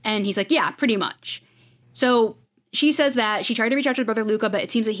 And he's like, yeah, pretty much. So she says that she tried to reach out to her brother Luca, but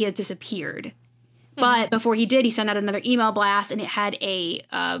it seems that he has disappeared. Mm-hmm. But before he did, he sent out another email blast, and it had a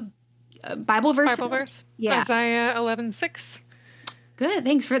Bible verse. Yeah. Isaiah 11:6. Good,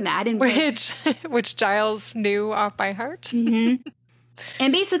 thanks for that. Which Giles knew off by heart. Mm-hmm.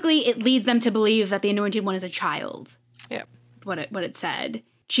 And basically, it leads them to believe that the Anointed One is a child. Yep. What it said.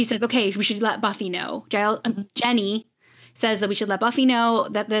 She says, okay, we should let Buffy know. Jenny says that we should let Buffy know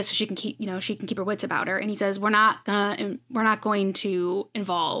that she can keep her wits about her. And he says, we're not going to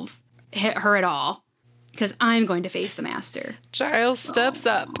involve her at all, because I'm going to face the Master. Giles steps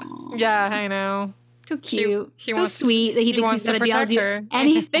up. Yeah, I know. So cute. He so sweet that he thinks he's going to be able to do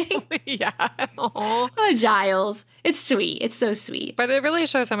anything. Yeah. Oh, Giles. It's sweet. It's so sweet. But it really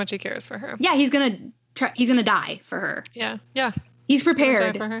shows how much he cares for her. Yeah, he's going to die for her. Yeah. Yeah. He's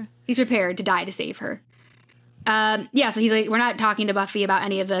prepared. For her. He's prepared to die to save her. So he's like, we're not talking to Buffy about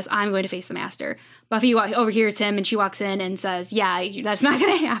any of this. I'm going to face the Master. Buffy overhears him, and she walks in and says, yeah, that's not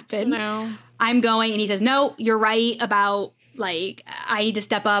going to happen. No. I'm going. And he says, no, you're right about, like, I need to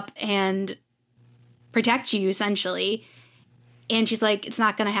step up and protect you, essentially. And she's like, it's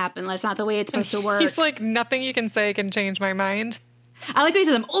not going to happen. That's not the way it's supposed to work. He's like, nothing you can say can change my mind. I like when he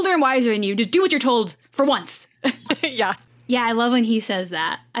says, I'm older and wiser than you. Just do what you're told for once. Yeah. Yeah, I love when he says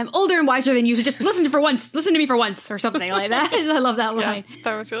that. I'm older and wiser than you, so just listen to me for once, or something like that. I love that line. Yeah,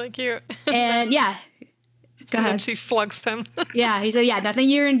 that was really cute. And yeah. Go ahead. And then she slugs him. Yeah, he said, yeah, nothing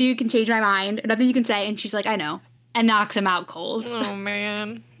you're going to do can change my mind. Nothing you can say. And she's like, I know. And knocks him out cold. Oh,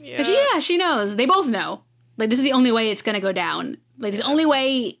 man. Yeah. She knows. They both know. Like, this is the only way it's going to go down. Like, this is the only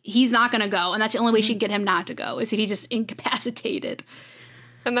way he's not going to go. And that's the only way she can get him not to go, is if he's just incapacitated.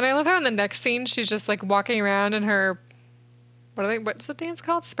 And then I love how in the next scene, she's just, like, walking around in her, what's the dance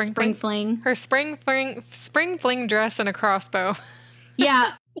called? Spring fling. Her spring fling dress and a crossbow.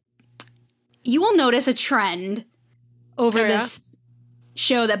 Yeah. You will notice a trend over this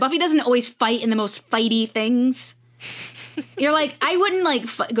show that Buffy doesn't always fight in the most fighty things. You're like, I wouldn't like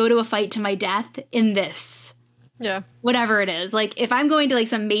go to a fight to my death in this. Yeah. Whatever it is. Like, if I'm going to like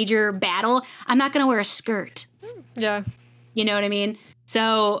some major battle, I'm not going to wear a skirt. Yeah. You know what I mean?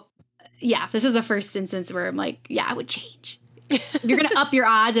 So, yeah, this is the first instance where I'm like, yeah, I would change. If you're going to up your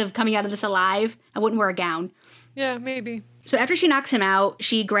odds of coming out of this alive, I wouldn't wear a gown. Yeah, maybe. So after she knocks him out,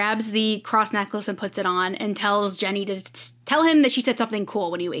 she grabs the cross necklace and puts it on and tells Jenny to tell him that she said something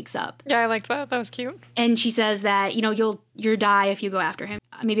cool when he wakes up. Yeah, I liked that. That was cute. And she says that, you'll die if you go after him.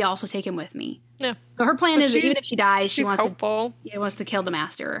 Maybe I'll also take him with me. Yeah. So her plan is that even if she dies, she wants hopeful. wants to kill the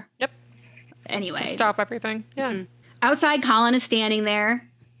Master. Yep. Anyway. To stop everything. Yeah. Mm-hmm. Outside, Colin is standing there.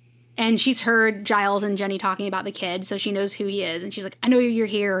 And she's heard Giles and Jenny talking about the kid, so she knows who he is. And she's like, I know you're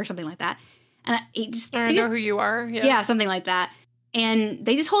here, or something like that. And I know who you are. Yeah. Yeah, something like that. And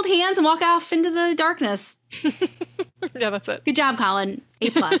they just hold hands and walk off into the darkness. Yeah, that's it. Good job, Colin.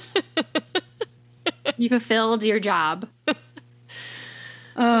 A+. You fulfilled your job.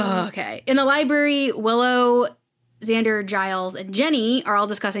 Oh, okay. In the library, Willow, Xander, Giles, and Jenny are all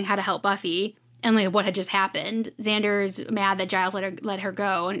discussing how to help Buffy and like what had just happened. Xander's mad that Giles let her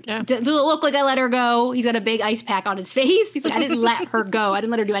go. And does it look like I let her go? He's got a big ice pack on his face. He's like, I didn't let her go. I didn't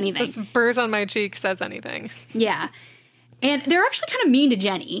let her do anything. This burrs on my cheek says anything. Yeah. And they're actually kind of mean to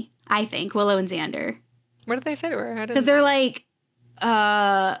Jenny, I think, Willow and Xander. What did they say to her? Because they're like,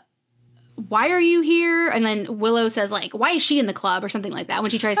 why are you here? And then Willow says, like, why is she in the club or something like that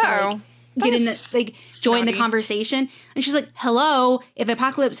when she tries to, like, get in the, like, join the conversation. And she's like, hello, if the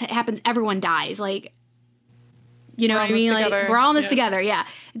apocalypse happens, everyone dies. Like, you know what I mean? Like, we're all in this together. Yeah.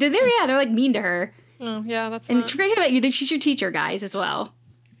 They're like mean to her. Oh, yeah, that's And forget about you. She's your teacher, guys, as well.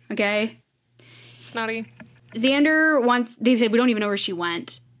 Okay? Snotty. Xander they said, we don't even know where she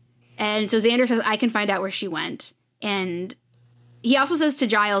went. And so Xander says, I can find out where she went. And he also says to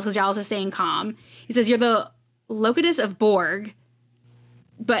Giles, because Giles is staying calm, he says, you're the Locatus of Borg,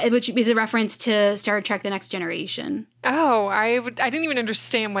 which is a reference to Star Trek The Next Generation. Oh, I didn't even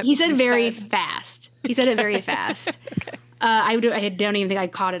understand what he said. Very fast. He said it very fast. Okay. I don't even think I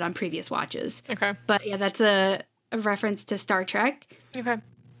caught it on previous watches. Okay. But yeah, that's a reference to Star Trek. Okay.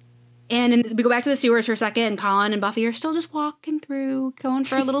 And we go back to the sewers for a second, and Colin and Buffy are still just walking through, going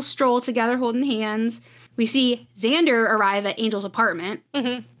for a little stroll together, holding hands. We see Xander arrive at Angel's apartment.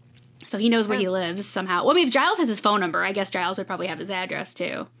 Mm-hmm. So he knows where he lives somehow. Well, I mean, if Giles has his phone number, I guess Giles would probably have his address,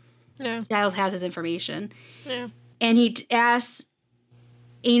 too. Yeah. Giles has his information. Yeah. And he asks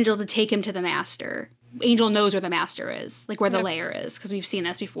Angel to take him to the Master. Angel knows where the Master is, like where the lair is, because we've seen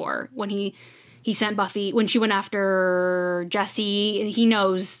this before. When he sent Buffy, when she went after Jesse, and he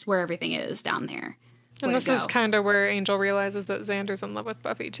knows where everything is down there. And this is kind of where Angel realizes that Xander's in love with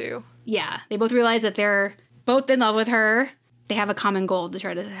Buffy, too. Yeah. They both realize that they're both in love with her. They have a common goal to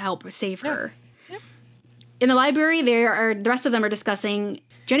try to help save her. Yep. In the library, the rest of them are discussing.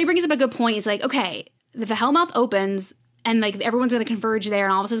 Jenny brings up a good point. He's like, okay, if the Hellmouth opens and like everyone's going to converge there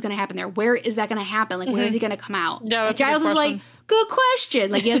and all this is going to happen there, where is that going to happen? Like, where is he going to come out? Yeah, that's Giles is like, good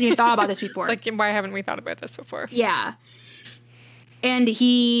question. Like, he hasn't even thought about this before. Like, why haven't we thought about this before? Yeah. And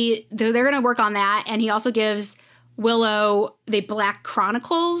they're going to work on that. And he also gives Willow the Black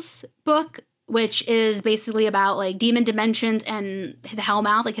Chronicles book, which is basically about like demon dimensions and the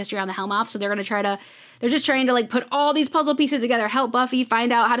Hellmouth, like history on the Hellmouth. So they're just trying to like put all these puzzle pieces together, help Buffy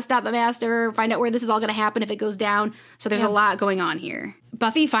find out how to stop the Master, find out where this is all going to happen if it goes down. So there's a lot going on here.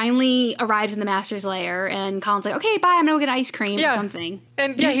 Buffy finally arrives in the Master's lair, and Colin's like, okay, bye, I'm going to go get ice cream or something.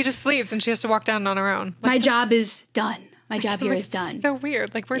 And he just leaves, and she has to walk down on her own. Like, my job is done. My job here is done. So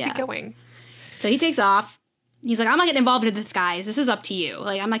weird. Like, where's he going? So he takes off. He's like, I'm not getting involved in this, guys. This is up to you.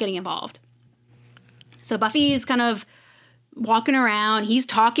 Like, I'm not getting involved. So Buffy's kind of walking around. He's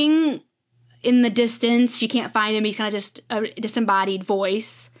talking in the distance. She can't find him. He's kind of just a disembodied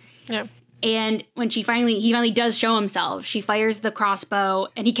voice. Yeah. And when he finally does show himself, she fires the crossbow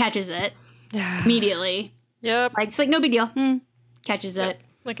and he catches it immediately. Yep. Like, it's like, no big deal. Catches it.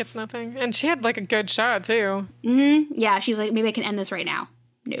 Like it's nothing. And she had like a good shot too. Mm-hmm. Yeah. She was like, maybe I can end this right now.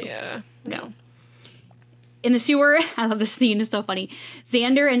 No. Yeah. No. In the sewer, I love this scene. It's so funny.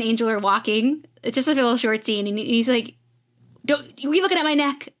 Xander and Angel are walking. It's just a little short scene. And he's like, "Don't you looking at my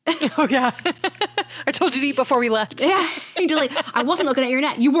neck?" Oh, yeah. I told you to eat before we left. Yeah. He's like, I wasn't looking at your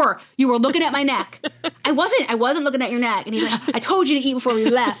neck. You were looking at my neck. I wasn't looking at your neck. And he's like, I told you to eat before we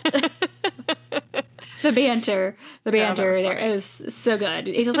left. The banter there. It was so good.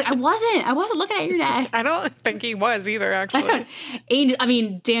 Angel's like, I wasn't looking at your neck. I don't think he was either, actually.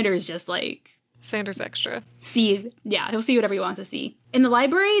 Xander's just like, Xander's extra. He'll see whatever he wants to see. In the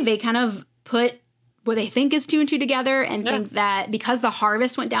library, they kind of put what they think is 2 and 2 together and think that because the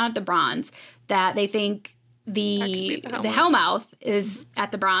harvest went down at the Bronze, that they think the Hellmouth is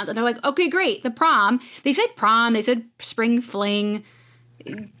at the Bronze. And they're like, okay, great. The prom. They said prom. They said spring fling.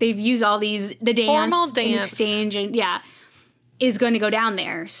 They've used all the dance. Formal dance. Exchange. And is going to go down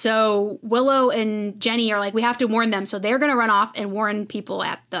there. So Willow and Jenny are like, we have to warn them. So they're going to run off and warn people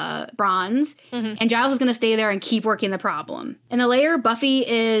at the Bronze. Mm-hmm. And Giles is going to stay there and keep working the problem. In the lair, Buffy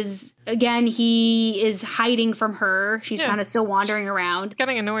is, again, he is hiding from her. She's kind of still wandering around. He's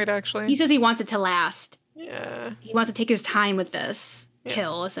getting annoyed, actually. He says he wants it to last. Yeah. He wants to take his time with this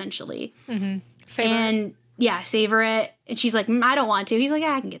kill, essentially. Mm-hmm. Savor it. And she's like, I don't want to. He's like,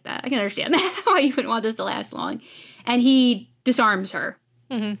 I can get that. I can understand that. Why you wouldn't want this to last long. And he disarms her.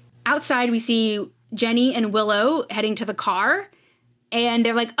 Mm-hmm. Outside, we see Jenny and Willow heading to the car, and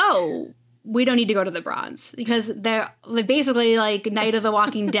they're like, oh, we don't need to go to the Bronze, because they're basically like Night of the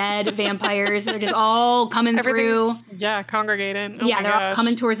Walking Dead vampires. They're just all coming through. Yeah, congregating. They're all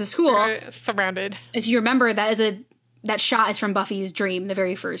coming towards the school. They're surrounded. If you remember, that shot is from Buffy's dream, the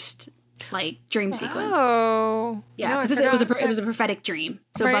very first dream sequence. Oh. Yeah, because it was a prophetic dream.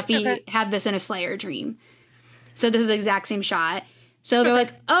 So Buffy had this in a Slayer dream. So this is the exact same shot. So they're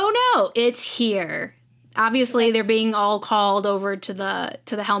like, oh no, it's here. Obviously, they're being all called over to the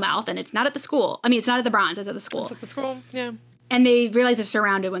Hellmouth, and it's not at the school. I mean, it's not at the Bronze, it's at the school. It's at the school, yeah. And they realize they're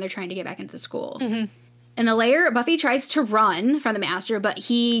surrounded when they're trying to get back into the school. Mm-hmm. In the lair, Buffy tries to run from the Master, but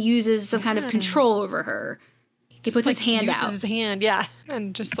he uses some kind of control over her. He puts his hand out. His hand,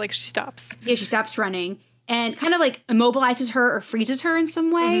 and just she stops. Yeah, she stops running and kind of immobilizes her or freezes her in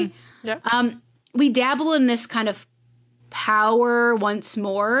some way. Mm-hmm. Yeah. We dabble in this kind of power once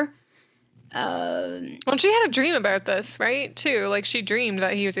more. Well, she had a dream about this, right? Too. She dreamed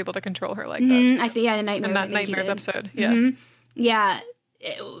that he was able to control her like that. I think, the Nightmares. In that Nightmares episode, yeah. Mm-hmm. Yeah.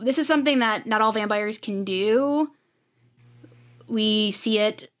 This is something that not all vampires can do. We see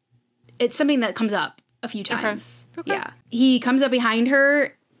it. It's something that comes up a few times. Okay. Yeah. He comes up behind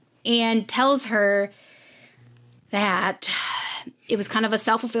her and tells her that it was kind of a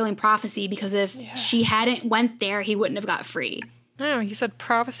self-fulfilling prophecy, because if she hadn't went there, he wouldn't have got free. No, he said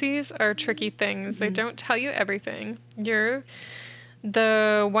prophecies are tricky things. Mm-hmm. They don't tell you everything. You're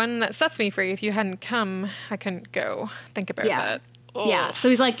the one that sets me free. If you hadn't come, I couldn't go. Think about that. Oh. Yeah. So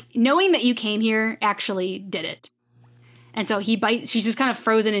he's like, knowing that you came here actually did it. And so he bites. She's just kind of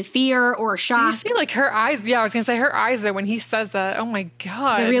frozen in fear or shock. You see, like, her eyes. Yeah, I was going to say her eyes, though, when he says that. Oh, my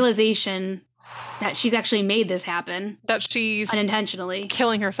God. The realization that she's actually made this happen. That she's unintentionally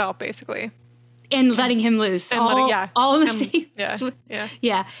killing herself, basically. And letting him loose. And all in the same.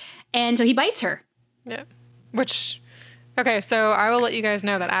 Yeah. And so he bites her. Yeah. Which, okay, so I will let you guys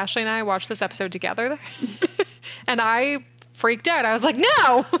know that Ashley and I watched this episode together. And I freaked out. I was like,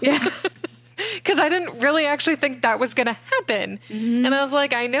 no! Yeah. Because I didn't really actually think that was going to happen. Mm-hmm. And I was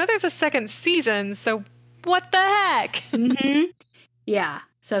like, I know there's a second season, so what the heck? Mm-hmm. Yeah.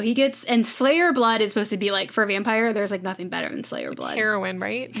 So he gets, and Slayer blood is supposed to be like, for a vampire, there's like nothing better than Slayer blood. Heroin,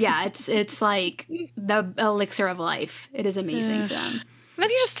 right? Yeah, it's like the elixir of life. It is amazing to them. And then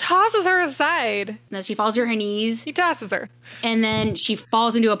he just tosses her aside. And then she falls to her knees. He tosses her. And then she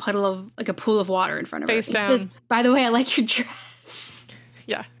falls into a puddle of, like a pool of water in front of her. Face down. Says, by the way, I like your dress.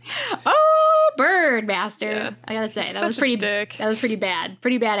 Yeah. Oh, bird, master. Yeah. I gotta say, that was pretty dick. That was pretty bad.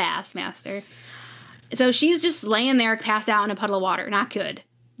 Pretty badass, master. So she's just laying there, passed out in a puddle of water. Not good.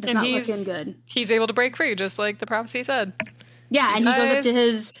 That's not looking good. He's able to break free, just like the prophecy said. Yeah, and he goes up to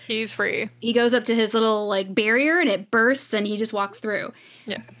his... He's free. He goes up to his little, like, barrier, and it bursts, and he just walks through.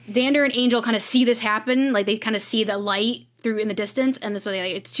 Yeah. Xander and Angel kind of see this happen. Like, they kind of see the light through in the distance, and so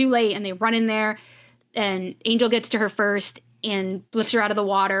it's too late, and they run in there, and Angel gets to her first and lifts her out of the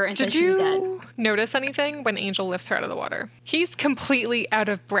water and says she's dead. Did you notice anything when Angel lifts her out of the water? He's completely out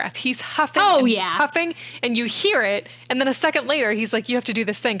of breath. He's huffing huffing, and you hear it, and then a second later, he's like, you have to do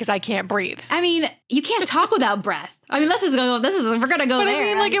this thing because I can't breathe. I mean, you can't talk without breath. I mean, we're gonna go but there. I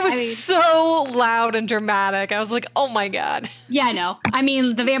mean, like, it was so loud and dramatic. I was like, oh my God. Yeah, I know. I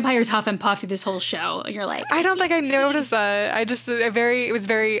mean, the vampires huff and puff through this whole show, and you're like... I don't think I noticed that. It was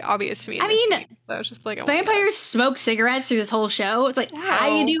very obvious to me. I mean, scene. So I was just like, oh vampires smoke cigarettes through this whole show. It's like,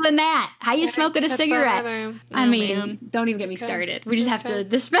 how you doing that? How you smoking a cigarette? I mean, don't even get me started. We just have to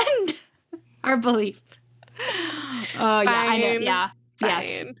suspend our belief. Oh, yeah, I know. Yeah. Fine.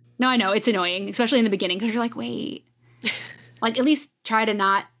 Yes. No, I know. It's annoying, especially in the beginning, because you're like, wait. Like, at least try to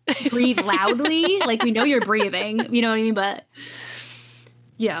not breathe loudly. Like, we know you're breathing. You know what I mean? But,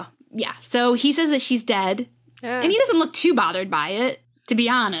 yeah. So he says that she's dead. Yeah. And he doesn't look too bothered by it, to be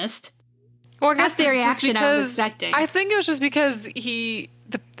honest. Well, that's the reaction I was expecting. I think it was just because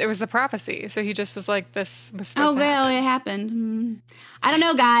it was the prophecy. So he just was like, this was supposed to happen. It happened. I don't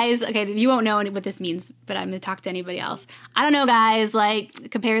know, guys. Okay, you won't know what this means, but I'm going to talk to anybody else. I don't know, guys. Like,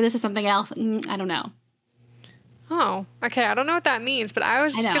 compare this to something else. I don't know. Oh, okay. I don't know what that means, but I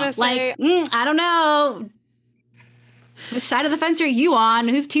was just going to say... I don't know. Which side of the fence are you on?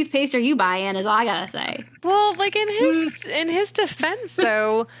 Whose toothpaste are you buying is all I got to say. Well, like, in his defense,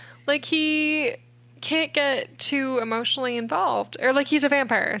 though, like, he can't get too emotionally involved. Or, like, he's a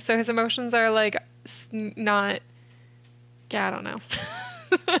vampire, so his emotions are, like, not... Yeah, I don't know.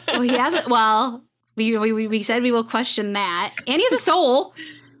 Well, he hasn't... Well, we said we will question that. And he has a soul.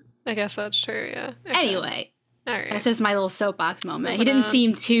 I guess that's true, yeah. Okay. Anyway. All right. That's just my little soapbox moment. He didn't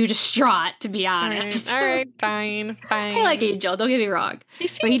seem too distraught, to be honest. All right. Fine. I like Angel, don't get me wrong. He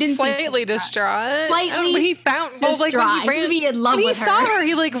seemed slightly distraught. Slightly when he found... Well, like, when he ran... He in love with her. When he saw her,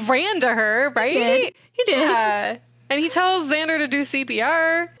 he, like, ran to her, right? He did. Yeah. And he tells Xander to do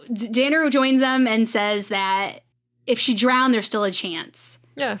CPR. Xander joins them and says that if she drowned, there's still a chance.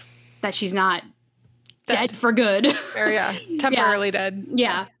 Yeah. That she's not dead for good. Or, yeah. Temporarily dead.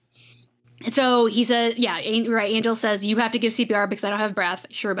 Yeah. So he says, right, Angel says, you have to give CPR because I don't have breath.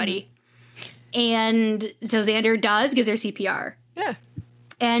 Sure, buddy. Mm-hmm. And so Xander gives her CPR. Yeah.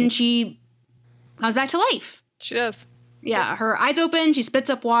 And she comes back to life. She does. Yeah, her eyes open, she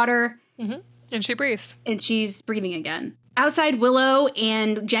spits up water. Mm-hmm. And she breathes. And she's breathing again. Outside, Willow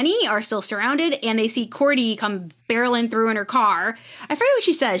and Jenny are still surrounded, and they see Cordy come barreling through in her car. I forget what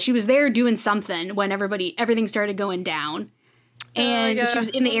she said. She was there doing something when everything started going down. And she was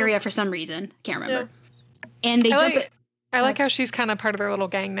in the area for some reason. Can't remember. Yeah. And they I like how she's kind of part of their little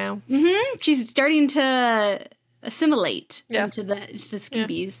gang now. Mm-hmm. She's starting to assimilate into the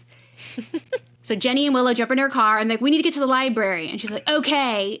Scoobies. Yeah. So Jenny and Willow jump in her car and like, we need to get to the library. And she's like,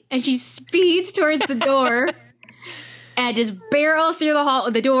 okay. And she speeds towards the door and just barrels through the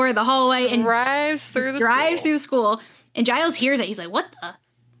hallway, and drives through the school. And Giles hears it. He's like, what the?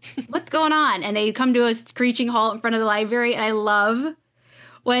 What's going on? And they come to a screeching halt in front of the library. And I love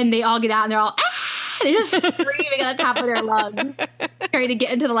when they all get out and they're all, they're just screaming at the top of their lungs, trying to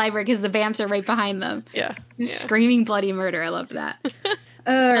get into the library because the vamps are right behind them. Yeah. Screaming bloody murder. I loved that.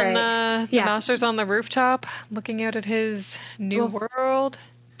 The master's on the rooftop looking out at his new world.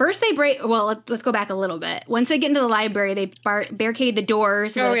 First they break, well, let's go back a little bit. Once they get into the library, they barricade the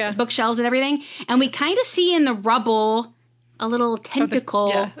doors with bookshelves and everything. And we kind of see in the rubble a little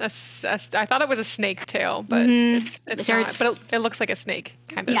tentacle. I thought it was a snake tail, but it's not. But it looks like a snake,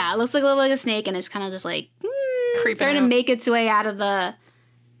 kind of. Yeah, it looks like a little like a snake, and it's kind of just like trying to make its way out of the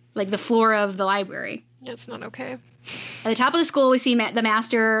floor of the library. Yeah, it's not okay. At the top of the school, we see the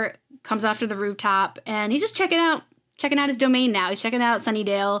master comes off to the rooftop, and he's just checking out his domain now. He's checking out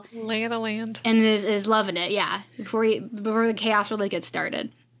Sunnydale. Lay of the land. And is loving it, yeah, before the chaos really gets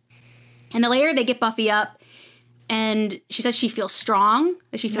started. And later, they get Buffy up, and she says she feels strong,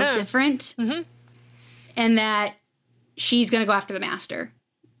 that she feels different, and that she's going to go after the master.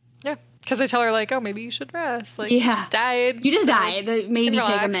 Yeah, because they tell her, like, oh, maybe you should rest. Like, you just died. You just died. Maybe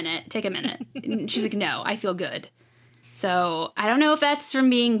take a minute. And she's like, no, I feel good. So I don't know if that's from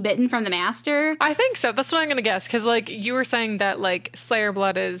being bitten from the master. I think so. That's what I'm going to guess. Because, like, you were saying that, like, Slayer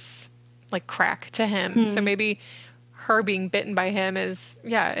blood is, like, crack to him. So maybe her being bitten by him is,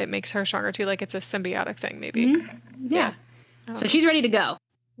 it makes her stronger, too. Like, it's a symbiotic thing, maybe. Yeah. So she's ready to go.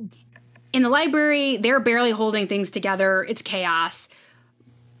 In the library, they're barely holding things together. It's chaos.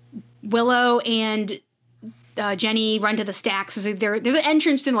 Willow and Jenny run to the stacks. There's an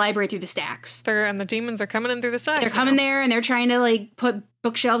entrance to the library through the stacks. And the demons are coming in through the stacks. They're coming there, and they're trying to, like, put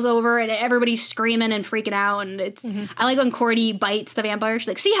bookshelves over, and everybody's screaming and freaking out. And it's I like when Cordy bites the vampire. She's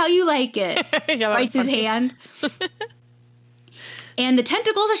like, "See how you like it." Bites his hand. And the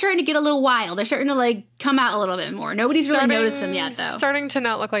tentacles are starting to get a little wild. They're starting to, like, come out a little bit more. Nobody's really noticed them yet, though. Starting to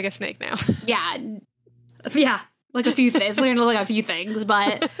not look like a snake now. Yeah. Like a few things. Starting to look like a few things,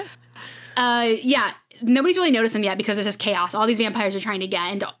 but nobody's really noticed them yet because it's just chaos. All these vampires are trying to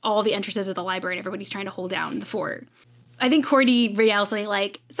get into all the entrances of the library, and everybody's trying to hold down the fort. I think Cordy yells something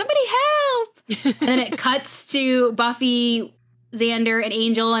like, "Somebody help!" And then it cuts to Buffy, Xander, and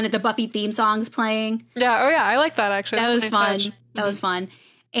Angel, and the Buffy theme song's playing. Yeah, I like that, actually. That was fun. That was fun.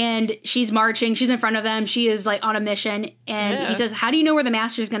 And she's marching. She's in front of them. She is, like, on a mission. And he says, "How do you know where the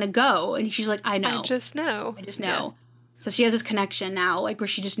master's going to go?" And she's like, "I know. I just know. Yeah. So she has this connection now, like, where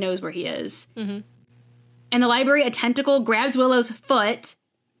she just knows where he is. In the library, a tentacle grabs Willow's foot,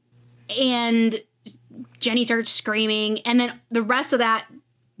 and Jenny starts screaming. And then the rest of that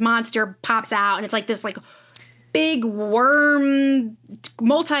monster pops out, and it's like this, like, big worm,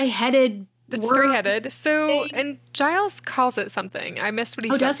 multi-headed. It's three-headed. So, and Giles calls it something. I missed what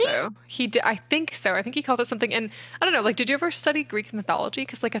he said, does he? though. He did. I think so. I think he called it something. And I don't know, like, did you ever study Greek mythology?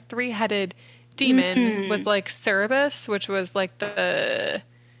 Because, like, a three-headed demon was, like, Cerberus, which was, like, the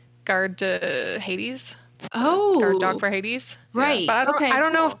guard to Hades. Guard dog for Hades. Right. Yeah. But I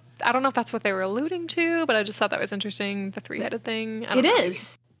don't know if that's what they were alluding to, but I just thought that was interesting, the three-headed thing. It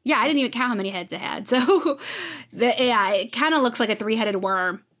is. Yeah, I didn't even count how many heads it had. So, it kind of looks like a three-headed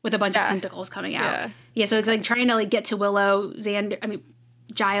worm with a bunch of tentacles coming out. Yeah, so it's, like, trying to, like, get to Willow.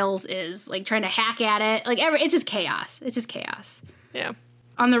 Giles is, like, trying to hack at it. Like, it's just chaos. Yeah.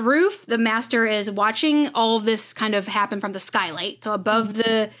 On the roof, the master is watching all of this kind of happen from the skylight. So above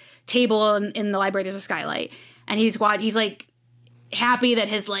the table in the library, there's a skylight. And he's like, happy that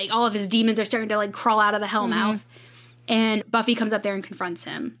his, like, all of his demons are starting to, like, crawl out of the Hellmouth. And Buffy comes up there and confronts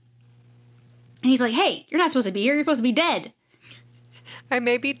him. And he's like, "Hey, you're not supposed to be here. You're supposed to be dead." "I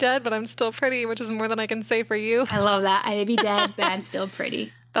may be dead, but I'm still pretty," which is more than I can say for you. I love that. "I may be dead, but I'm still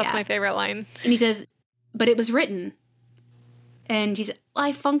pretty." That's my favorite line. And he says, "But it was written." And she said, "Well,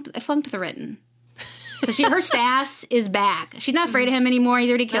 I flunked the written." So her sass is back. She's not afraid of him anymore. He's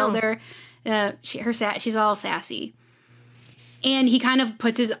already killed her. She's all sassy. And he kind of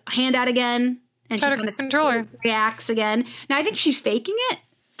puts his hand out again, and she kind of control her. Reacts again. Now, I think she's faking it.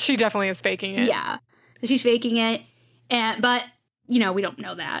 She definitely is faking it. Yeah. She's faking it. But, we don't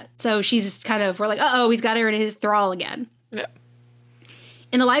know that. So she's we're like, uh-oh, he's got her in his thrall again. Yeah.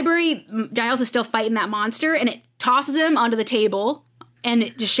 In the library, Giles is still fighting that monster, and it tosses him onto the table, and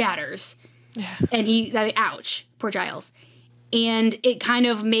it just shatters. Yeah. And ouch, poor Giles. And it kind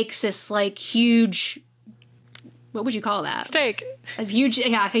of makes this, like, huge, what would you call that? Steak. A huge,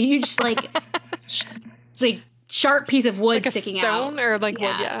 like, like, sharp piece of wood like sticking out. Like a stone or, like,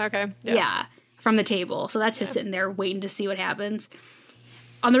 wood, okay. Yeah, from the table. So that's just sitting there waiting to see what happens.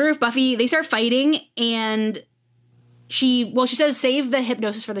 On the roof, Buffy, they start fighting, and she says, "Save the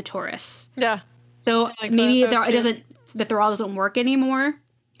hypnosis for the Taurus." Yeah. So maybe the thrall doesn't work anymore.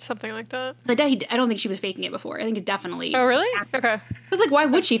 Something like that. I don't think she was faking it before. I think it definitely. Oh, really? Okay. I was like, why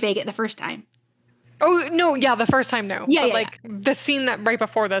would she fake it the first time? Oh, no, yeah, the first time, no. Yeah, but like the scene that right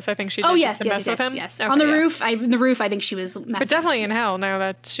before this, I think she did to mess with him. Yes. Okay, on the roof, I think she was messing. But definitely in hell, no,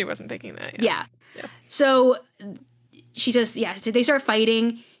 that she wasn't thinking that. Yeah. So she says, so they start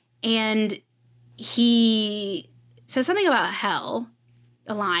fighting, and he says something about hell,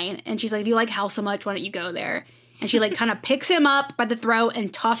 a line, and she's like, if you like hell so much, why don't you go there? And she like kind of picks him up by the throat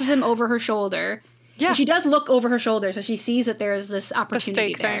and tosses him over her shoulder. Yeah. And she does look over her shoulder, so she sees that there's this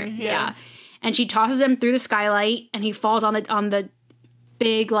opportunity there. Thing, yeah. And she tosses him through the skylight, and he falls on the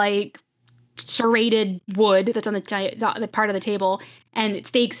big, like, serrated wood that's on the part of the table, and it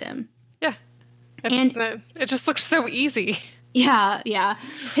stakes him. Yeah. It just looks so easy. Yeah.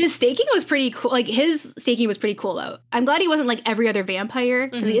 His staking was pretty cool. Like, his staking was pretty cool, though. I'm glad he wasn't like every other vampire,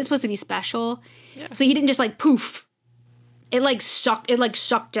 because he is supposed to be special. Yeah. So he didn't just, like, poof. It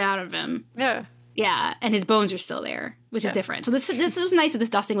sucked out of him. Yeah. Yeah, and his bones are still there, which is different. So this was nice that this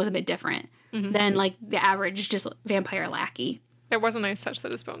dusting was a bit different than, like, the average just vampire lackey. It was a nice touch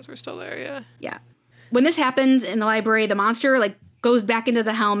that his bones were still there, yeah. Yeah. When this happens in the library, the monster, like, goes back into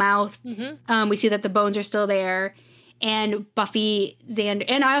the Hellmouth. We see that the bones are still there. And Buffy, Xander...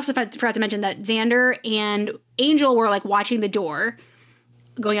 And I also forgot to mention that Xander and Angel were, like, watching the door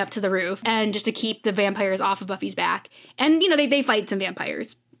going up to the roof, and just to keep the vampires off of Buffy's back. And, you know, they fight some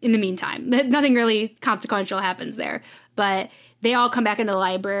vampires in the meantime. Nothing really consequential happens there. But they all come back into the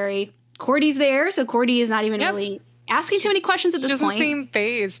library. Cordy's there, so Cordy is not even really asking too many questions at this point. She doesn't seem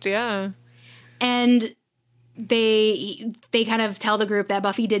phased, yeah. And they kind of tell the group that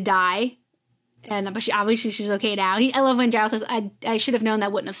Buffy did die. But obviously she's okay now. I love when Giles says, I should have known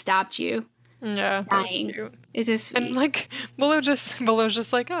that wouldn't have stopped you. Yeah, that was cute. It's just sweet. And, like, Willow's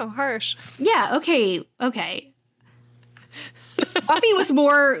just like, oh, harsh. Yeah, okay. Buffy was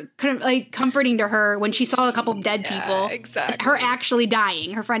more kind of like comforting to her when she saw a couple of dead people. Exactly. Her actually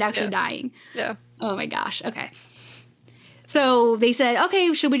dying. Her friend actually dying. Yeah. Oh my gosh. Okay. So they said,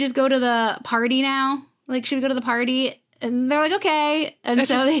 okay, should we just go to the party now? Like, should we go to the party? And they're like, okay. And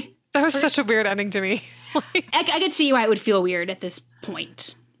that was such a weird ending to me. I could see why it would feel weird at this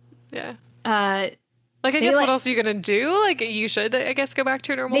point. Yeah. Like, I guess what else are you going to do? Like, you should, I guess, go back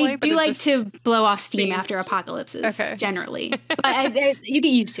to your normal life. They do like to blow off steam after apocalypses, generally. But you get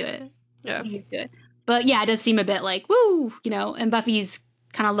used to it. Yeah. You get used to it. But yeah, it does seem a bit like, woo, you know, and Buffy's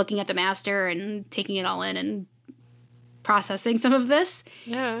kind of looking at the master and taking it all in and processing some of this.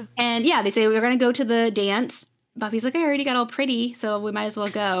 Yeah. And yeah, they say, we're going to go to the dance. Buffy's like, I already got all pretty, so we might as well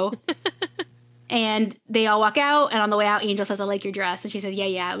go. And they all walk out, and on the way out, Angel says, I like your dress. And she said,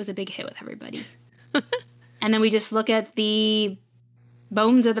 yeah, it was a big hit with everybody. And then we just look at the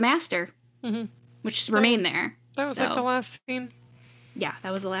bones of the master, which remain there. That was like the last scene. Yeah,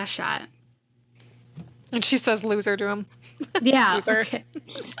 that was the last shot. And she says loser to him. Yeah. Loser.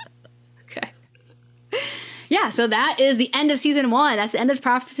 Okay. Yeah, so that is the end of season 1. That's the end of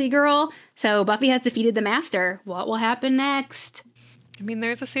Prophecy Girl. So Buffy has defeated the master. What will happen next? I mean,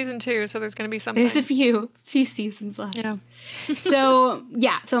 there's a season 2, so there's going to be something. There's a few seasons left. Yeah. So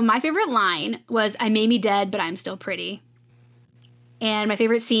my favorite line was, I may be dead, but I'm still pretty. And my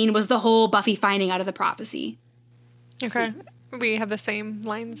favorite scene was the whole Buffy finding out of the prophecy. Okay. We have the same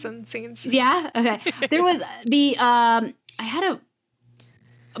lines and scenes. Yeah? Okay. There was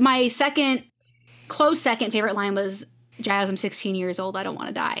my close second favorite line was, Giles, I'm 16 years old, I don't want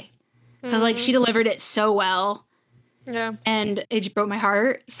to die. Because, like, she delivered it so well. Yeah. And it just broke my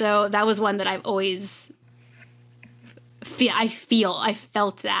heart. So that was one that I've always I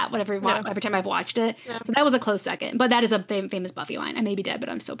felt that every time I've watched it. Yeah. So that was a close second. But that is a famous Buffy line. I may be dead, but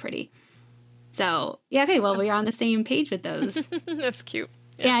I'm still pretty. So, yeah, okay, well, we're on the same page with those. That's cute.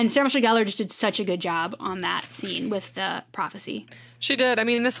 Yeah, and Sarah Michelle Gellar just did such a good job on that scene with the prophecy. She did. I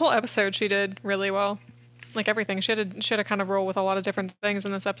mean, this whole episode, she did really well. Like, everything. She had a kind of role with a lot of different things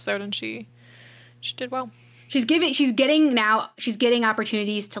in this episode, and she did well. She's getting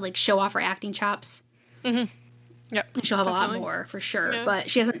opportunities to, like, show off her acting chops. Mm-hmm. Yep. And she'll have a lot more for sure. Yeah. But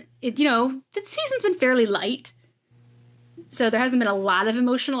she hasn't, the season's been fairly light. So there hasn't been a lot of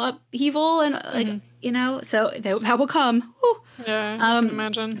emotional upheaval and so that will come. Whew. Yeah, I can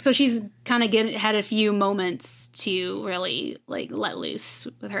imagine. So she's kind of had a few moments to really, like, let loose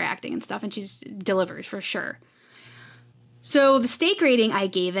with her acting and stuff, and she's delivers for sure. So the stake rating I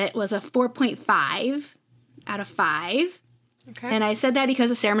gave it was a 4.5 out of 5. Okay. And I said that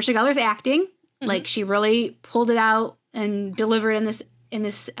because of Sarah Michelle Gellar's acting. Mm-hmm. Like, she really pulled it out and delivered in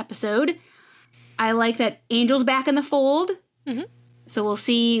this episode. I like that Angel's back in the fold. Mm-hmm. So we'll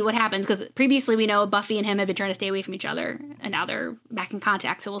see what happens, because previously we know Buffy and him have been trying to stay away from each other, and now they're back in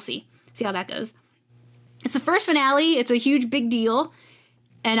contact, so we'll see how that goes. It's the first finale. It's a huge, big deal.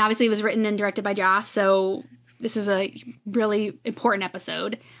 And obviously it was written and directed by Joss, so this is a really important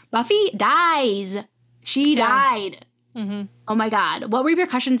episode. Buffy dies. She died. Mm-hmm. Oh my God. What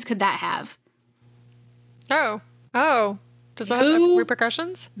repercussions could that have? Oh. Does that have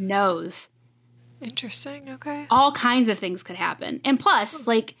repercussions? Knows. Interesting. Okay. All kinds of things could happen. And plus,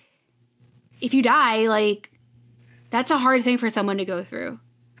 like, if you die, like, that's a hard thing for someone to go through.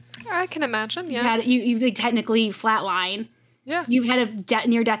 I can imagine, yeah. You like, technically flatline. Yeah. You've had a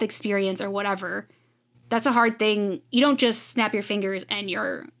near-death experience or whatever. That's a hard thing. You don't just snap your fingers and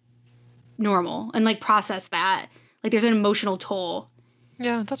you're normal and, like, process that. Like, there's an emotional toll.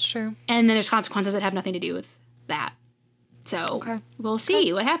 Yeah, that's true. And then there's consequences that have nothing to do with that. So we'll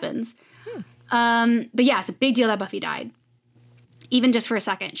see what happens. But yeah, it's a big deal that Buffy died. Even just for a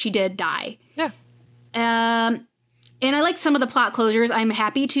second, she did die. Yeah. And I like some of the plot closures. I'm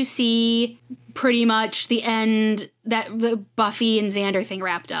happy to see pretty much the end, that the Buffy and Xander thing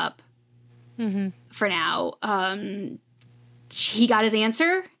wrapped up. Mm-hmm. For now. He got his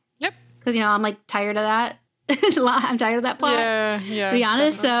answer. Yep. Because, I'm, like, tired of that. I'm tired of that plot. Yeah. To be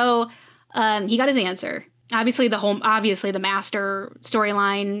honest. Definitely. So he got his answer. Obviously, the master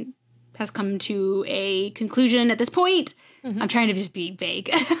storyline has come to a conclusion at this point. Mm-hmm. I'm trying to just be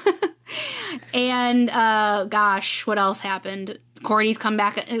vague. And, gosh, what else happened? Courtney's come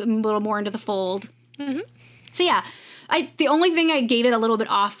back a little more into the fold. Mm-hmm. So, yeah. The only thing I gave it a little bit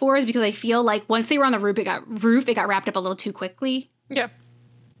off for is because I feel like once they were on the roof, it got wrapped up a little too quickly. Yeah.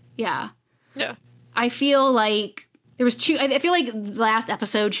 Yeah. Yeah. I feel like there was I feel like the last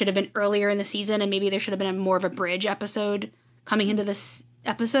episode should have been earlier in the season, and maybe there should have been more of a bridge episode coming into this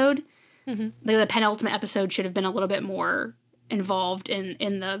episode. Mm-hmm. Like the penultimate episode should have been a little bit more involved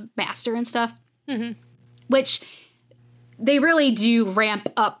in the master and stuff. Mm-hmm. Which they really do ramp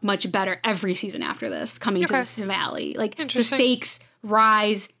up much better every season after this, coming to this finale. Like, the stakes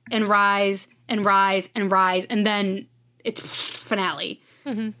rise and rise and rise and rise, and then it's finale.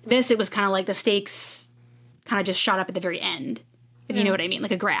 Mm-hmm. This, it was kind of like the stakes kind of just shot up at the very end, if you know what I mean,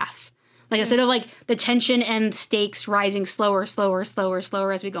 like a graph. Like, instead of, like, the tension and the stakes rising slower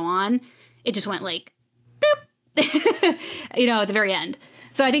as we go on, it just went, like, boop, at the very end.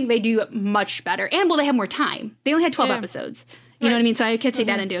 So I think they do much better. And, well, they have more time. They only had 12 episodes. You know what I mean? So I could take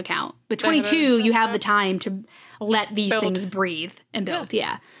that into account. But 22, you have the time to let these things breathe and build.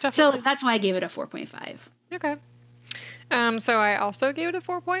 Yeah. So that's why I gave it a 4.5. Okay. So I also gave it a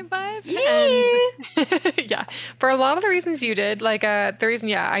 4.5. Yay! And yeah, for a lot of the reasons you did, like the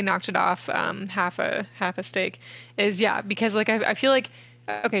reason, I knocked it off half a steak is because like I feel like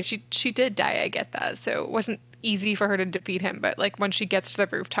okay, she did die, I get that, so it wasn't easy for her to defeat him, but like when she gets to the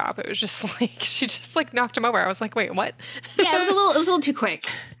rooftop, it was just like she just like knocked him over. I was like, wait, what? Yeah, it was a little too quick.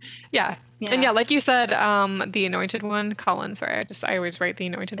 Yeah. And like you said, the anointed one, Colin, sorry, I always write the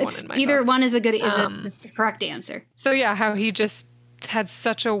anointed one in my either book. One is a correct answer. So yeah, how he just had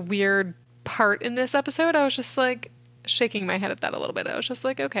such a weird part in this episode. I was just like shaking my head at that a little bit. I was just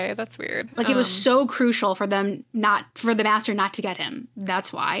like, okay, that's weird. Like it was so crucial for the master not to get him.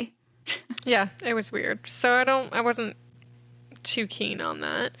 That's why. Yeah, it was weird. So I wasn't too keen on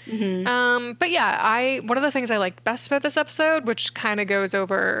that. Mm-hmm. But yeah, one of the things I liked best about this episode, which kind of goes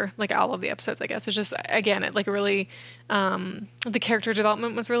over like all of the episodes, I guess, is just, again, it like really, the character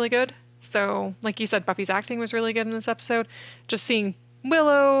development was really good. So like you said, Buffy's acting was really good in this episode. Just seeing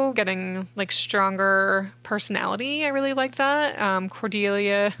Willow getting like stronger personality, I really liked that.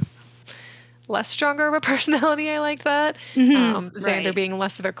 Cordelia, less stronger of a personality, I liked that. Mm-hmm. Xander being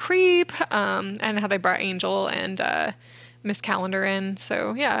less of a creep, and how they brought Angel and Miss Calendar in.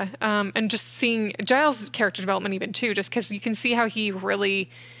 So yeah, and just seeing Giles' character development even too, just because you can see how he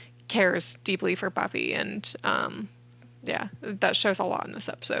really cares deeply for Buffy, and yeah, that shows a lot in this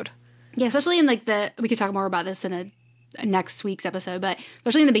episode. Yeah, especially in like we could talk more about this in a next week's episode, but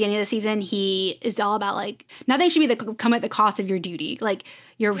especially in the beginning of the season, he is all about like nothing should come at the cost of your duty, like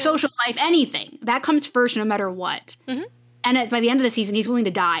your social life, anything that comes first no matter what. Mm-hmm. And by the end of the season, he's willing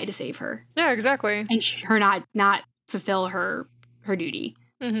to die to save her. Yeah, exactly. And her not fulfill her duty.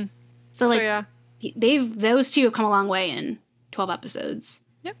 Mm-hmm. So like those two have come a long way in 12 episodes.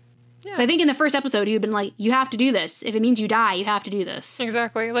 Yep. Yeah. So I think in the first episode he had been like, you have to do this. If it means you die, you have to do this.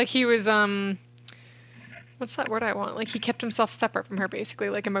 Exactly. Like he was what's that word I want? Like he kept himself separate from her, basically,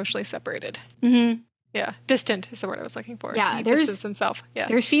 like emotionally separated. Mm-hmm. Yeah. Distant is the word I was looking for. Yeah. He distanced himself. Yeah.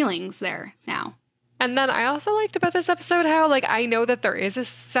 There's feelings there now. And then I also liked about this episode how, like, I know that there is a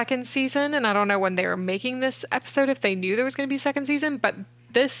second season, and I don't know when they were making this episode if they knew there was going to be a second season, but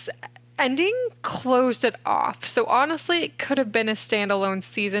this ending closed it off. So honestly, it could have been a standalone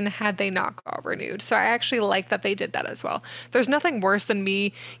season had they not got renewed. So I actually like that they did that as well. There's nothing worse than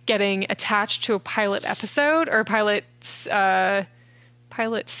me getting attached to a pilot episode or pilot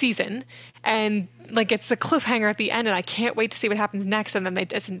season, and like it's the cliffhanger at the end, and I can't wait to see what happens next, and then it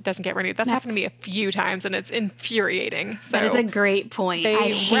doesn't get renewed. That's happened to me a few times, and it's infuriating. So that is a great point.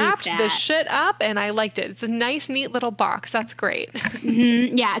 They wrapped the shit up, and I liked it. It's a nice, neat little box. That's great.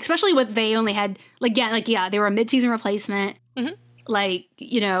 Mm-hmm. Yeah, especially with they only had they were a mid-season replacement. Mm-hmm. Like,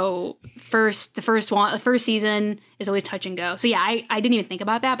 you know, the first season is always touch and go. So yeah, I didn't even think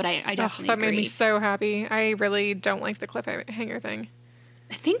about that, but I definitely that agree. Made me so happy. I really don't like the cliffhanger thing.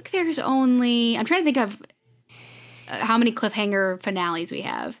 I think there's only, I'm trying to think of how many cliffhanger finales we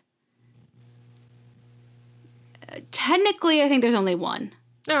have. Technically, I think there's only one.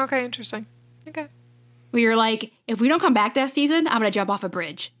 Oh, okay, interesting. Okay. Where you're like, if we don't come back that season, I'm gonna jump off a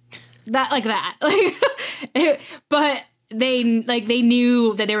bridge. That. But they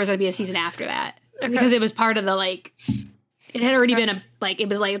knew that there was gonna be a season after that. Okay. Because it was part of the it had already been it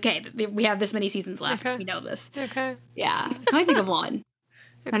was like, okay, we have this many seasons left. Okay. We know this. Okay. Yeah. I can only think of one.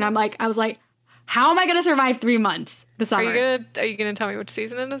 Okay. And I was like, how am I going to survive 3 months this summer? Are you gonna tell me which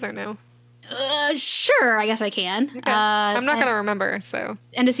season it is or no? Sure. I guess I can. Okay. I'm not going to remember, so.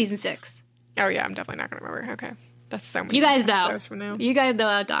 End of season 6. Oh, yeah. I'm definitely not going to remember. Okay. That's so many You guys know. episodes from now. You guys know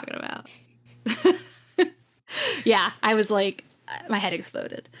what I'm talking about. Yeah. I was like, my head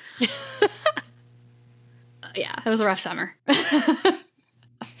exploded. Yeah. It was a rough summer.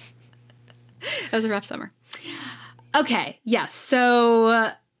 Okay, yes. So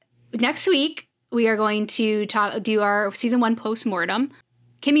next week we are going to do our season 1 postmortem.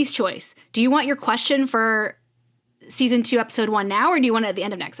 Kimmy's choice. Do you want your question for season 2, episode 1 now, or do you want it at the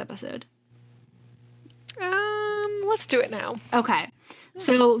end of next episode? Let's do it now. Okay.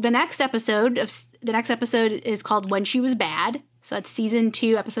 So the next episode is called When She Was Bad. So that's season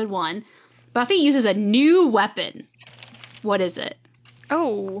 2, episode 1. Buffy uses a new weapon. What is it?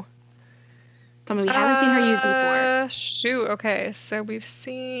 Oh. Something we haven't seen her use before. Shoot. Okay. So we've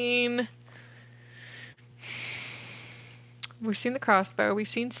seen the crossbow. We've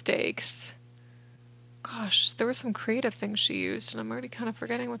seen stakes. Gosh, there were some creative things she used, and I'm already kind of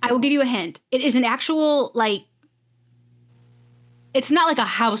forgetting what. I will give you a hint. It is an actual it's not like a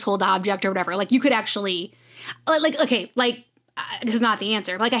household object or whatever. Like you could actually, this is not the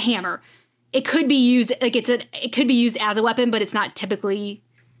answer. Like a hammer, it could be used. It could be used as a weapon, but it's not typically.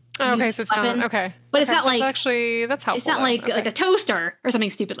 Oh, okay, so it's not okay. But it's not like that's helpful. It's not like a toaster or something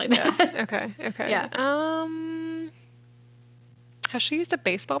stupid like that. Yeah. Okay. Yeah. Has she used a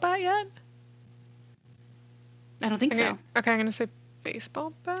baseball bat yet? I don't think so. Okay, I'm gonna say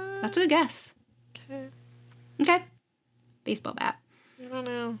baseball bat. That's a good guess. Okay. Baseball bat. I don't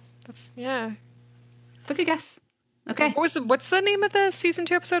know. That's yeah. It's a good guess. Okay. What's the name of the season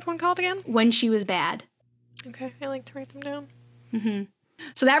 2 episode 1 called again? When She Was Bad. Okay, I like to write them down. Mm-hmm.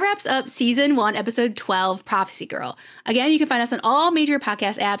 So that wraps up season 1, episode 12, Prophecy Girl. Again, you can find us on all major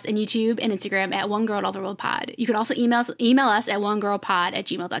podcast apps and YouTube and Instagram at One Girl at All the World Pod. You can also email us at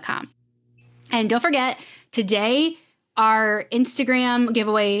onegirlpod@gmail.com. And don't forget, today our Instagram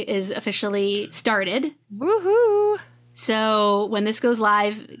giveaway is officially started. Woohoo! So when this goes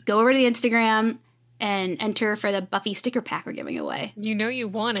live, go over to the Instagram and enter for the Buffy sticker pack we're giving away. You know you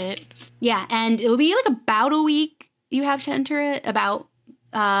want it. Yeah, and it will be about a week you have to enter it,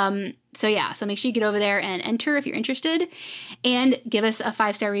 so make sure you get over there and enter if you're interested, and give us a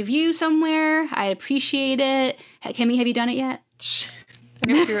 5-star review somewhere. I'd appreciate it. Kimmy, have you done it yet? I'm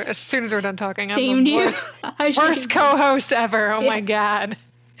going to do it as soon as we're done talking. I'm Shamed the worst co-host ever. Oh my God.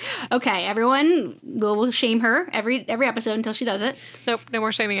 Okay, everyone, we'll shame her every episode until she does it. Nope, no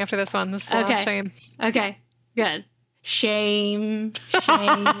more shaming after this one. This is the last shame. Okay, good. Shame.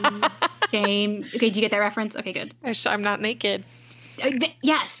 Okay, do you get that reference? Okay, good. I'm not naked.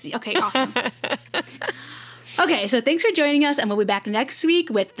 Yes. Okay, awesome. Okay, so thanks for joining us, and we'll be back next week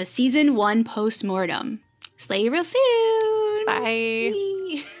with the season 1 postmortem. Slay you real soon.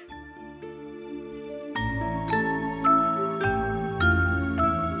 Bye.